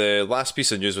 the last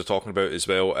piece of news we're talking about as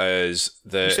well is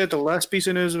the... You said the last piece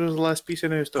of news was the last piece of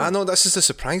news, Dom. no, this is the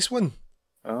surprise one.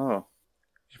 Oh.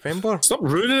 You remember? Stop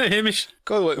ruining it, Hamish.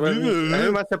 God, like, How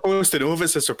am I supposed to know if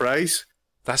it's a surprise?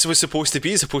 that's what it's supposed to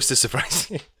be. It's supposed to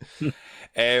surprise you.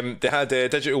 They had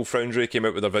Digital Foundry came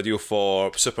out with a video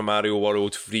for Super Mario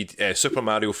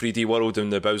 3D World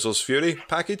and the Bowser's Fury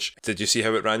package. Did you see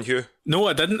how it ran, Hugh? No,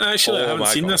 I didn't actually. Oh I haven't my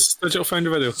seen God. this Digital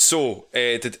Foundry video. So,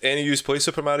 did any of you play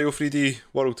Super Mario 3D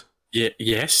World? Yeah,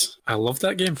 yes, I love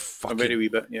that game. A very wee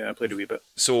bit. Yeah, I played a wee bit.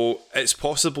 So it's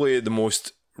possibly the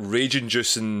most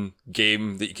rage-inducing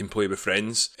game that you can play with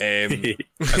friends.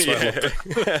 That's why I loved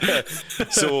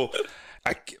it. So,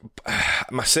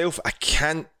 I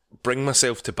can't bring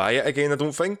myself to buy it again, I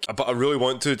don't think. But I really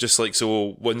want to, just like,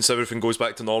 so once everything goes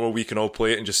back to normal, we can all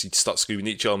play it and just start screaming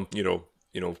at each other,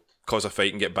 cause a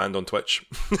fight and get banned on Twitch.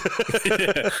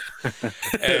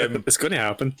 It's going to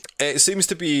happen. It seems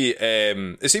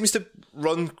to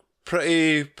run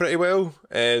pretty well.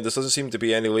 There doesn't seem to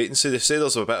be any latency. They say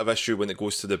there's a bit of issue when it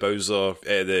goes to the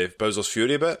Bowser's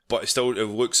Fury bit, but it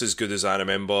looks as good as I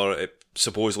remember. It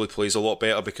supposedly plays a lot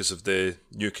better because of the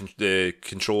new the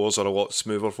controllers are a lot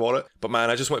smoother for it. But man,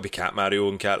 I just want to be Cat Mario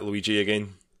and Cat Luigi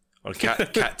again, or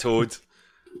Cat Toad.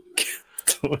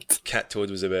 Cat Toad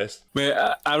was the best. Mate,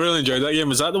 I really enjoyed that game.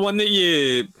 Was that the one that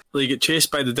you get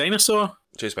chased by the dinosaur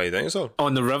Chased by a dinosaur.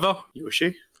 on the river?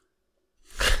 Yoshi?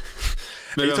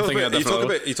 Maybe You I'm talk thinking of about,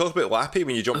 different. you talk about Lappy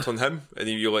when you jumped on him and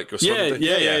then you like go Yeah.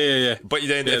 But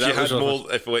then Yeah, if that you had was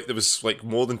more, if like there was like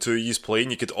more than two of you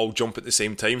playing, you could all jump at the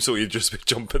same time. So you'd just be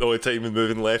jumping all the time and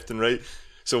moving left and right.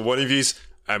 So one of you's,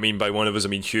 by one of us,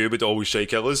 Hugh would always try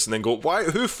kill us and then go, why?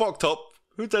 Who fucked up?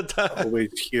 Who did that?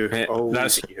 Always Hugh. Yeah, Always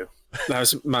that's- Hugh. That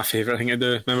was my favourite thing to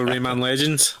do. Remember Rayman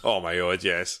Legends? Oh my god,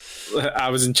 yes. I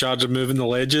was in charge of moving the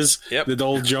ledges. Yep. They'd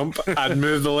all jump. I'd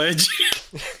move the ledge.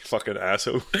 Fucking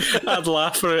asshole. I'd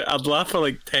laugh for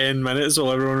like 10 minutes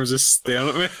while everyone was just staring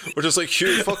at me. We're just like,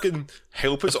 Hugh, fucking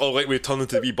help us. Or like we turn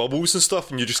into wee bubbles and stuff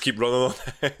and you just keep running on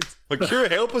ahead. Like, Hugh,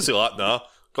 help us. You're like, nah,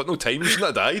 got no time, you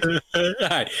shouldn't have died.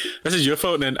 Aye, this is your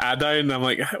fault. And then I die and I'm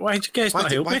like, why'd you guys not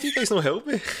help Why me? do you guys not help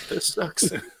me? This sucks.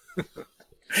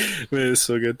 Mate, it's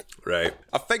so good. Right.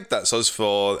 I think that's us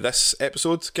for this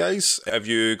episode, guys. Have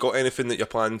you got anything that you're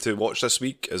planning to watch this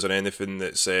week? Is there anything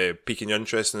that's piquing your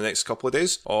interest in the next couple of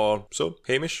days? Or so?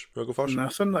 Hamish, you want to go first?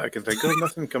 Nothing that I can think of.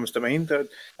 Nothing comes to mind.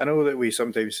 I know that we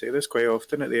sometimes say this quite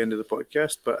often at the end of the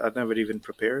podcast, but I'd never even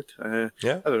prepared.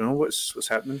 Yeah. I don't know what's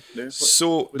happening.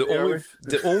 So what day are we?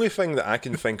 the only thing that I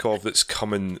can think of that's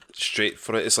coming straight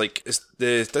for it is like, is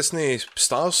the Disney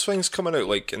Stars thing's coming out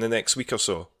like in the next week or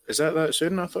so. Is that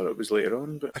soon? I thought it was later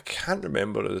on, but I can't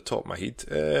remember at the top of my head.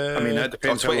 mean, that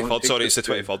depends how long it 23rd, takes sorry, it's the us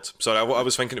to- 23rd. Sorry, I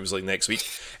was thinking it was like next week.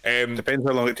 depends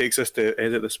how long it takes us to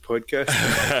edit this podcast.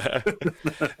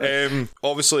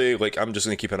 Obviously, like, I'm just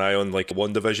going to keep an eye on like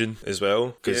WandaVision as well,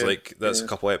 because Yeah, like there's a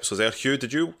couple episodes there. Hugh,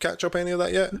 did you catch up any of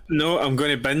that yet? No, I'm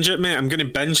going to binge it, mate. I'm going to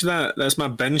binge that. That's my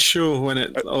binge show when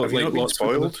it. Have you not been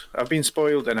spoiled? I've been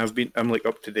spoiled, and I'm like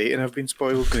up to date, and I've been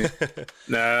spoiled. mate.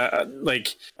 Nah,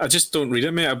 like I just don't read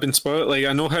it, mate. I've been spoiled. Like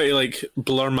I know how to like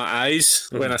blur my eyes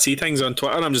when I see things on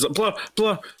Twitter. I'm just like blur,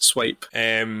 blur, swipe.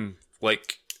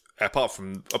 Like apart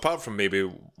from maybe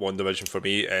WandaVision for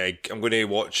me, I'm going to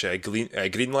watch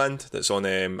Greenland. That's on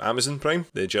Amazon Prime,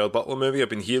 the Gerard Butler movie. I've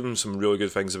been hearing some really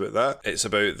good things about that. It's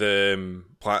about the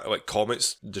like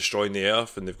comets destroying the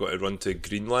Earth, and they've got to run to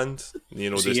Greenland. You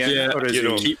know, this, Yeah, or is you he-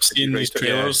 know, keep seeing these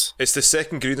trailers. it's the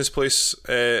second greenest place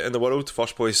in the world.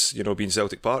 First place, being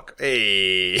Celtic Park.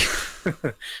 Hey,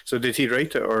 So did he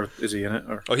write it, or is he in it?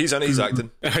 Or oh, he's in it. He's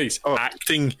acting. He's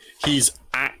acting. He's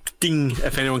acting.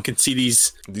 If anyone can see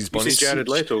these. These is bunnies. Jared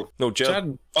Leto? No,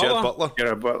 Gerard Jared Butler.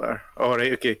 Gerard Butler. Oh,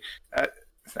 right, okay.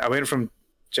 I went from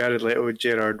Jared Leto,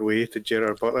 Gerard Way to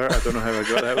Gerard Butler. I don't know how I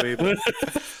got that way, but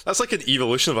That's like an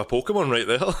evolution of a Pokemon right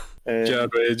there.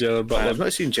 Gerard Way, Gerard Butler. I've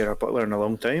not seen Gerard Butler in a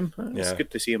long time. It's Yeah. good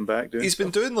to see him back doing He's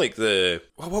been doing like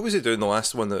what was he doing the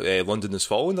last one that London Has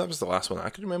Fallen? That was the last one I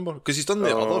could remember. Because he's done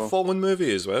the other Fallen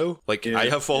movie as well. Like, Yeah. I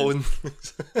Have Fallen.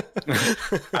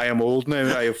 I am old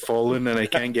now, I have fallen and I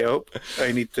can't get up.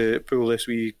 I need to pull this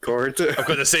wee cord. I've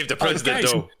got to save the president,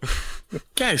 guys. though.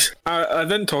 Guys, I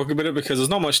didn't talk about it because there's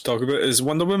not much to talk about. Is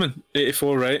Wonder Woman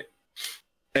 84, right?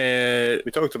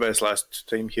 We talked about this last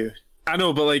time, Hugh. I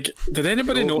know, but like, did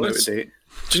anybody Old and out notice? of date.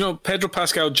 Do you know Pedro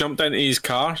Pascal jumped into his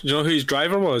car? Do you know who his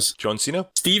driver was? John Cena?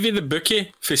 Stevie the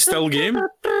Bookie for Still Game.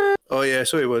 Oh yeah,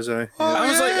 so it was. I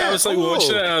was like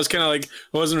watching it, and I was kind of like,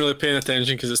 I wasn't really paying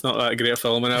attention because it's not that great a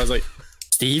film, and I was like,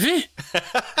 Stevie,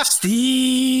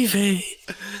 Stevie.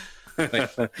 Like,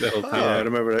 the whole time. Yeah, I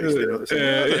remember actually noticing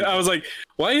that. I was like,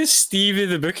 why is Stevie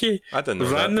the Bookie I didn't know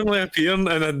that. randomly appearing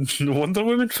in a Wonder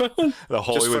Woman film? The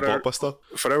Hollywood for our- blockbuster.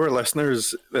 For our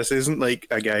listeners, this isn't like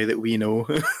a guy that we know.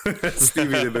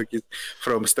 Stevie the Bookie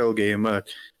from Still Game, a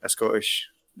Scottish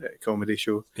comedy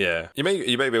show. Yeah. You might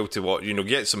be able to watch,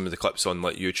 get some of the clips on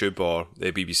like YouTube or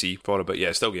the BBC for it, but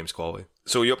yeah, Still Game's quality.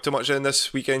 So you up to much in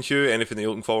this weekend, Hugh? Anything that you're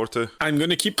looking forward to? I'm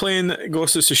going to keep playing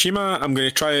Ghost of Tsushima. I'm going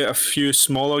to try a few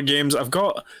smaller games. I've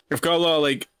got a lot of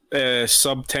like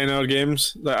sub 10-hour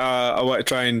games that I want to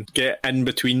try and get in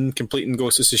between completing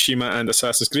Ghost of Tsushima and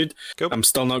Assassin's Creed. Cool. I'm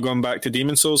still not going back to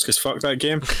Demon Souls because fuck that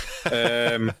game.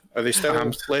 Are they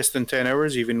still less than 10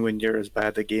 hours, even when you're as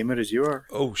bad a gamer as you are?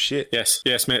 Oh, shit.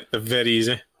 Yes, mate. They're very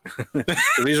easy.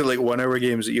 So these are like 1 hour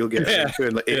games that you'll get into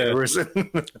in like 8 hours.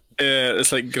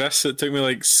 It's like Gris. It took me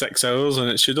like 6 hours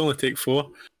and it should only take 4.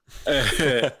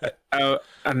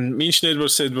 And me and Sinead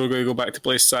said we're going to go back to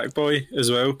play Sackboy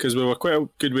as well because we were quite a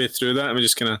good way through that and we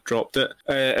just kind of dropped it.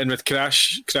 And with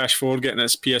Crash 4 getting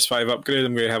its PS5 upgrade,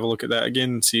 I'm going to have a look at that again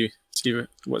and see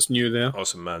what's new there.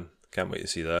 Awesome, man. Can't wait to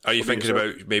see that. Are you thinking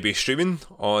about maybe streaming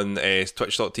on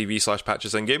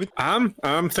twitch.tv/patches and gaming? I'm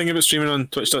thinking about streaming on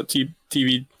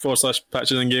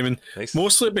twitch.tv/patches and gaming. Nice.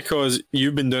 Mostly because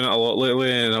you've been doing it a lot lately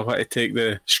and I want to take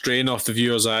the strain off the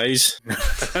viewers' eyes.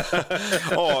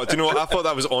 Oh, do you know what? I thought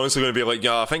that was honestly going to be like,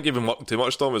 yeah, I think you've been working too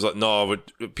much, Dom. It was like, no,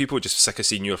 people are just sick of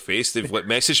seeing your face. They've like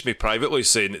messaged me privately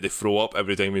saying that they throw up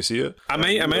every time we see it. I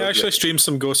might actually stream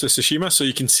some Ghost of Tsushima so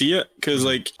you can see it because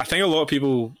like I think a lot of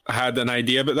people had an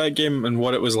idea about that game and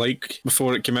what it was like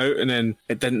before it came out, and then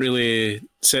it didn't really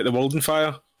set the world on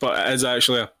fire. But it is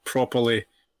actually a properly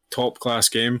top class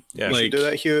game. Yeah, like Do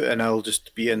that, Hugh, and I'll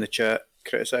just be in the chat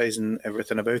criticising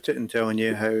everything about it and telling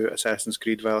you how Assassin's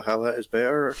Creed Valhalla is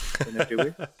better in every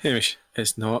way. Hamish,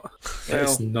 it's not. It's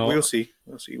Well, not. We'll see.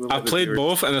 We'll I let the played viewers-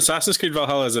 both, and Assassin's Creed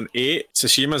Valhalla is an 8.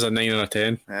 Tsushima's a 9 out of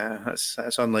 10.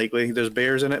 That's unlikely. There's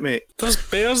bears in it, mate. There's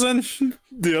bears in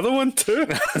the other one too.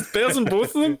 There's bears in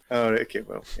both of them. Oh, right, okay,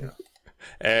 well,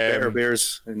 better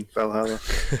bears in Valhalla.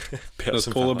 There's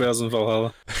polar bears in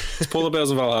Valhalla. There's polar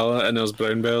bears in Valhalla, and there's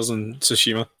brown bears in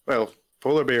Tsushima. Well,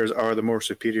 polar bears are the more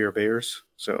superior bears,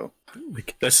 so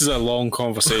Like, this is a long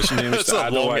conversation. Hamish, It's that a I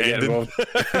don't long want to get ending. involved.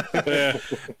 Yeah.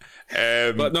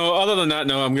 But no, other than that,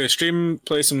 no, I'm going to stream,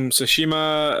 play some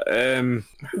Tsushima,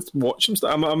 watch some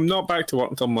stuff. I'm not back to work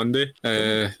until Monday,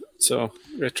 so I'm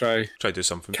going to try to do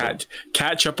something.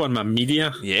 catch up on my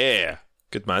media Yeah,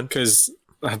 good man. because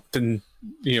I've been,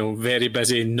 very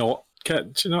busy not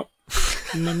catching up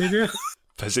on my media.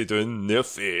 Busy doing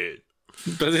nothing.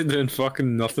 Busy doing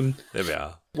fucking nothing. There we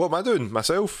are. What am I doing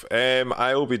myself?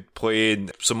 I'll be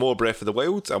playing some more Breath of the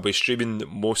Wild. I'll be streaming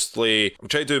mostly. I'm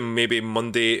trying to do maybe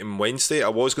Monday and Wednesday. I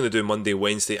was going to do Monday,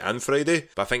 Wednesday, and Friday,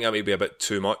 but I think that may be a bit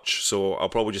too much. So I'll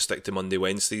probably just stick to Monday,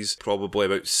 Wednesdays. Probably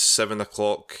about 7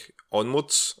 o'clock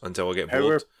onwards until I get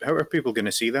bored. how are people going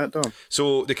to see that, Dom?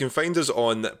 So they can find us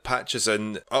on Patches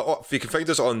in. You can find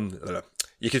us on.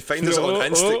 You can find us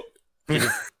on Insta.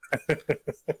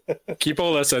 Keep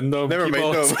all this in, though. Never Keep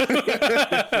all mind, this-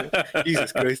 Dom.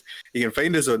 Jesus Christ. You can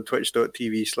find us on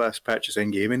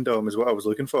twitch.tv/patchesandgaming, Dom, is what I was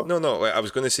looking for. No. I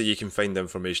was going to say you can find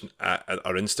information at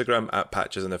our Instagram at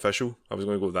Patches and Official. I was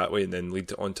going to go that way and then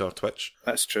lead it onto our Twitch.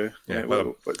 That's true. Yeah,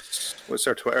 Well, what's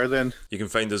our Twitter then? You can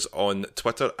find us on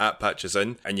Twitter at Patches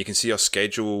In, and you can see our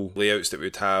schedule layouts that we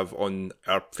would have on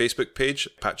our Facebook page,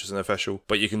 Patches and Official.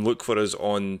 But you can look for us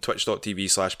on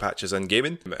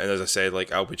twitch.tv/patchesingaming. And as I said,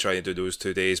 I'll be try and do those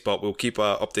 2 days, but we'll keep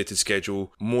a updated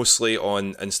schedule mostly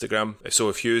on Instagram. So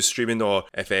if Hugh's streaming or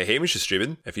if Hamish is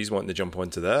streaming, if he's wanting to jump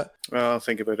onto that. Well, I'll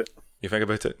think about it. You think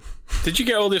about it? Did you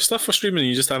get all your stuff for streaming and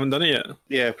you just haven't done it yet?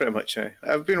 Yeah, pretty much.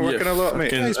 I've been working a lot,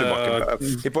 mate. He's been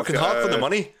working. You're working hard for the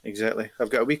money. Exactly.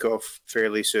 I've got a week off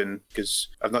fairly soon because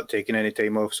I've not taken any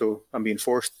time off, so I'm being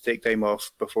forced to take time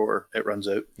off before it runs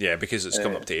out. Yeah, because it's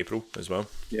coming up to April as well.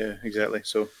 Yeah, exactly.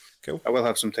 So cool. I will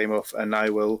have some time off, and I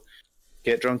will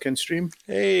get drunk and stream.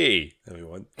 Hey,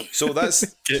 everyone. So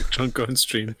that's get drunk on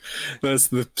stream. That's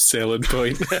the selling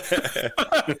point.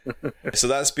 So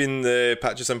that's been the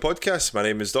Patches In podcast. My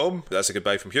name is Dom. That's a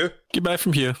goodbye from Hugh. Goodbye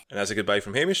from Hugh. And that's a goodbye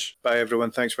from Hamish. Bye, everyone.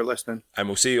 Thanks for listening. And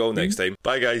we'll see you all next time.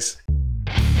 Bye, guys.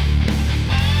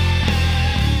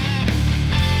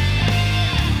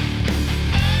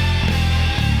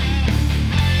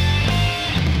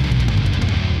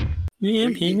 Yeah,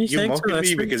 you mocking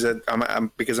me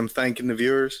because I'm thanking the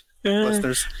viewers,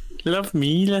 listeners. Love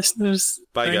me, listeners.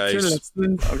 Bye, guys.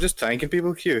 I'm just thanking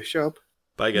people. Hugh, shut up.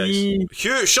 Bye, guys.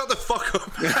 Hugh, shut the fuck up.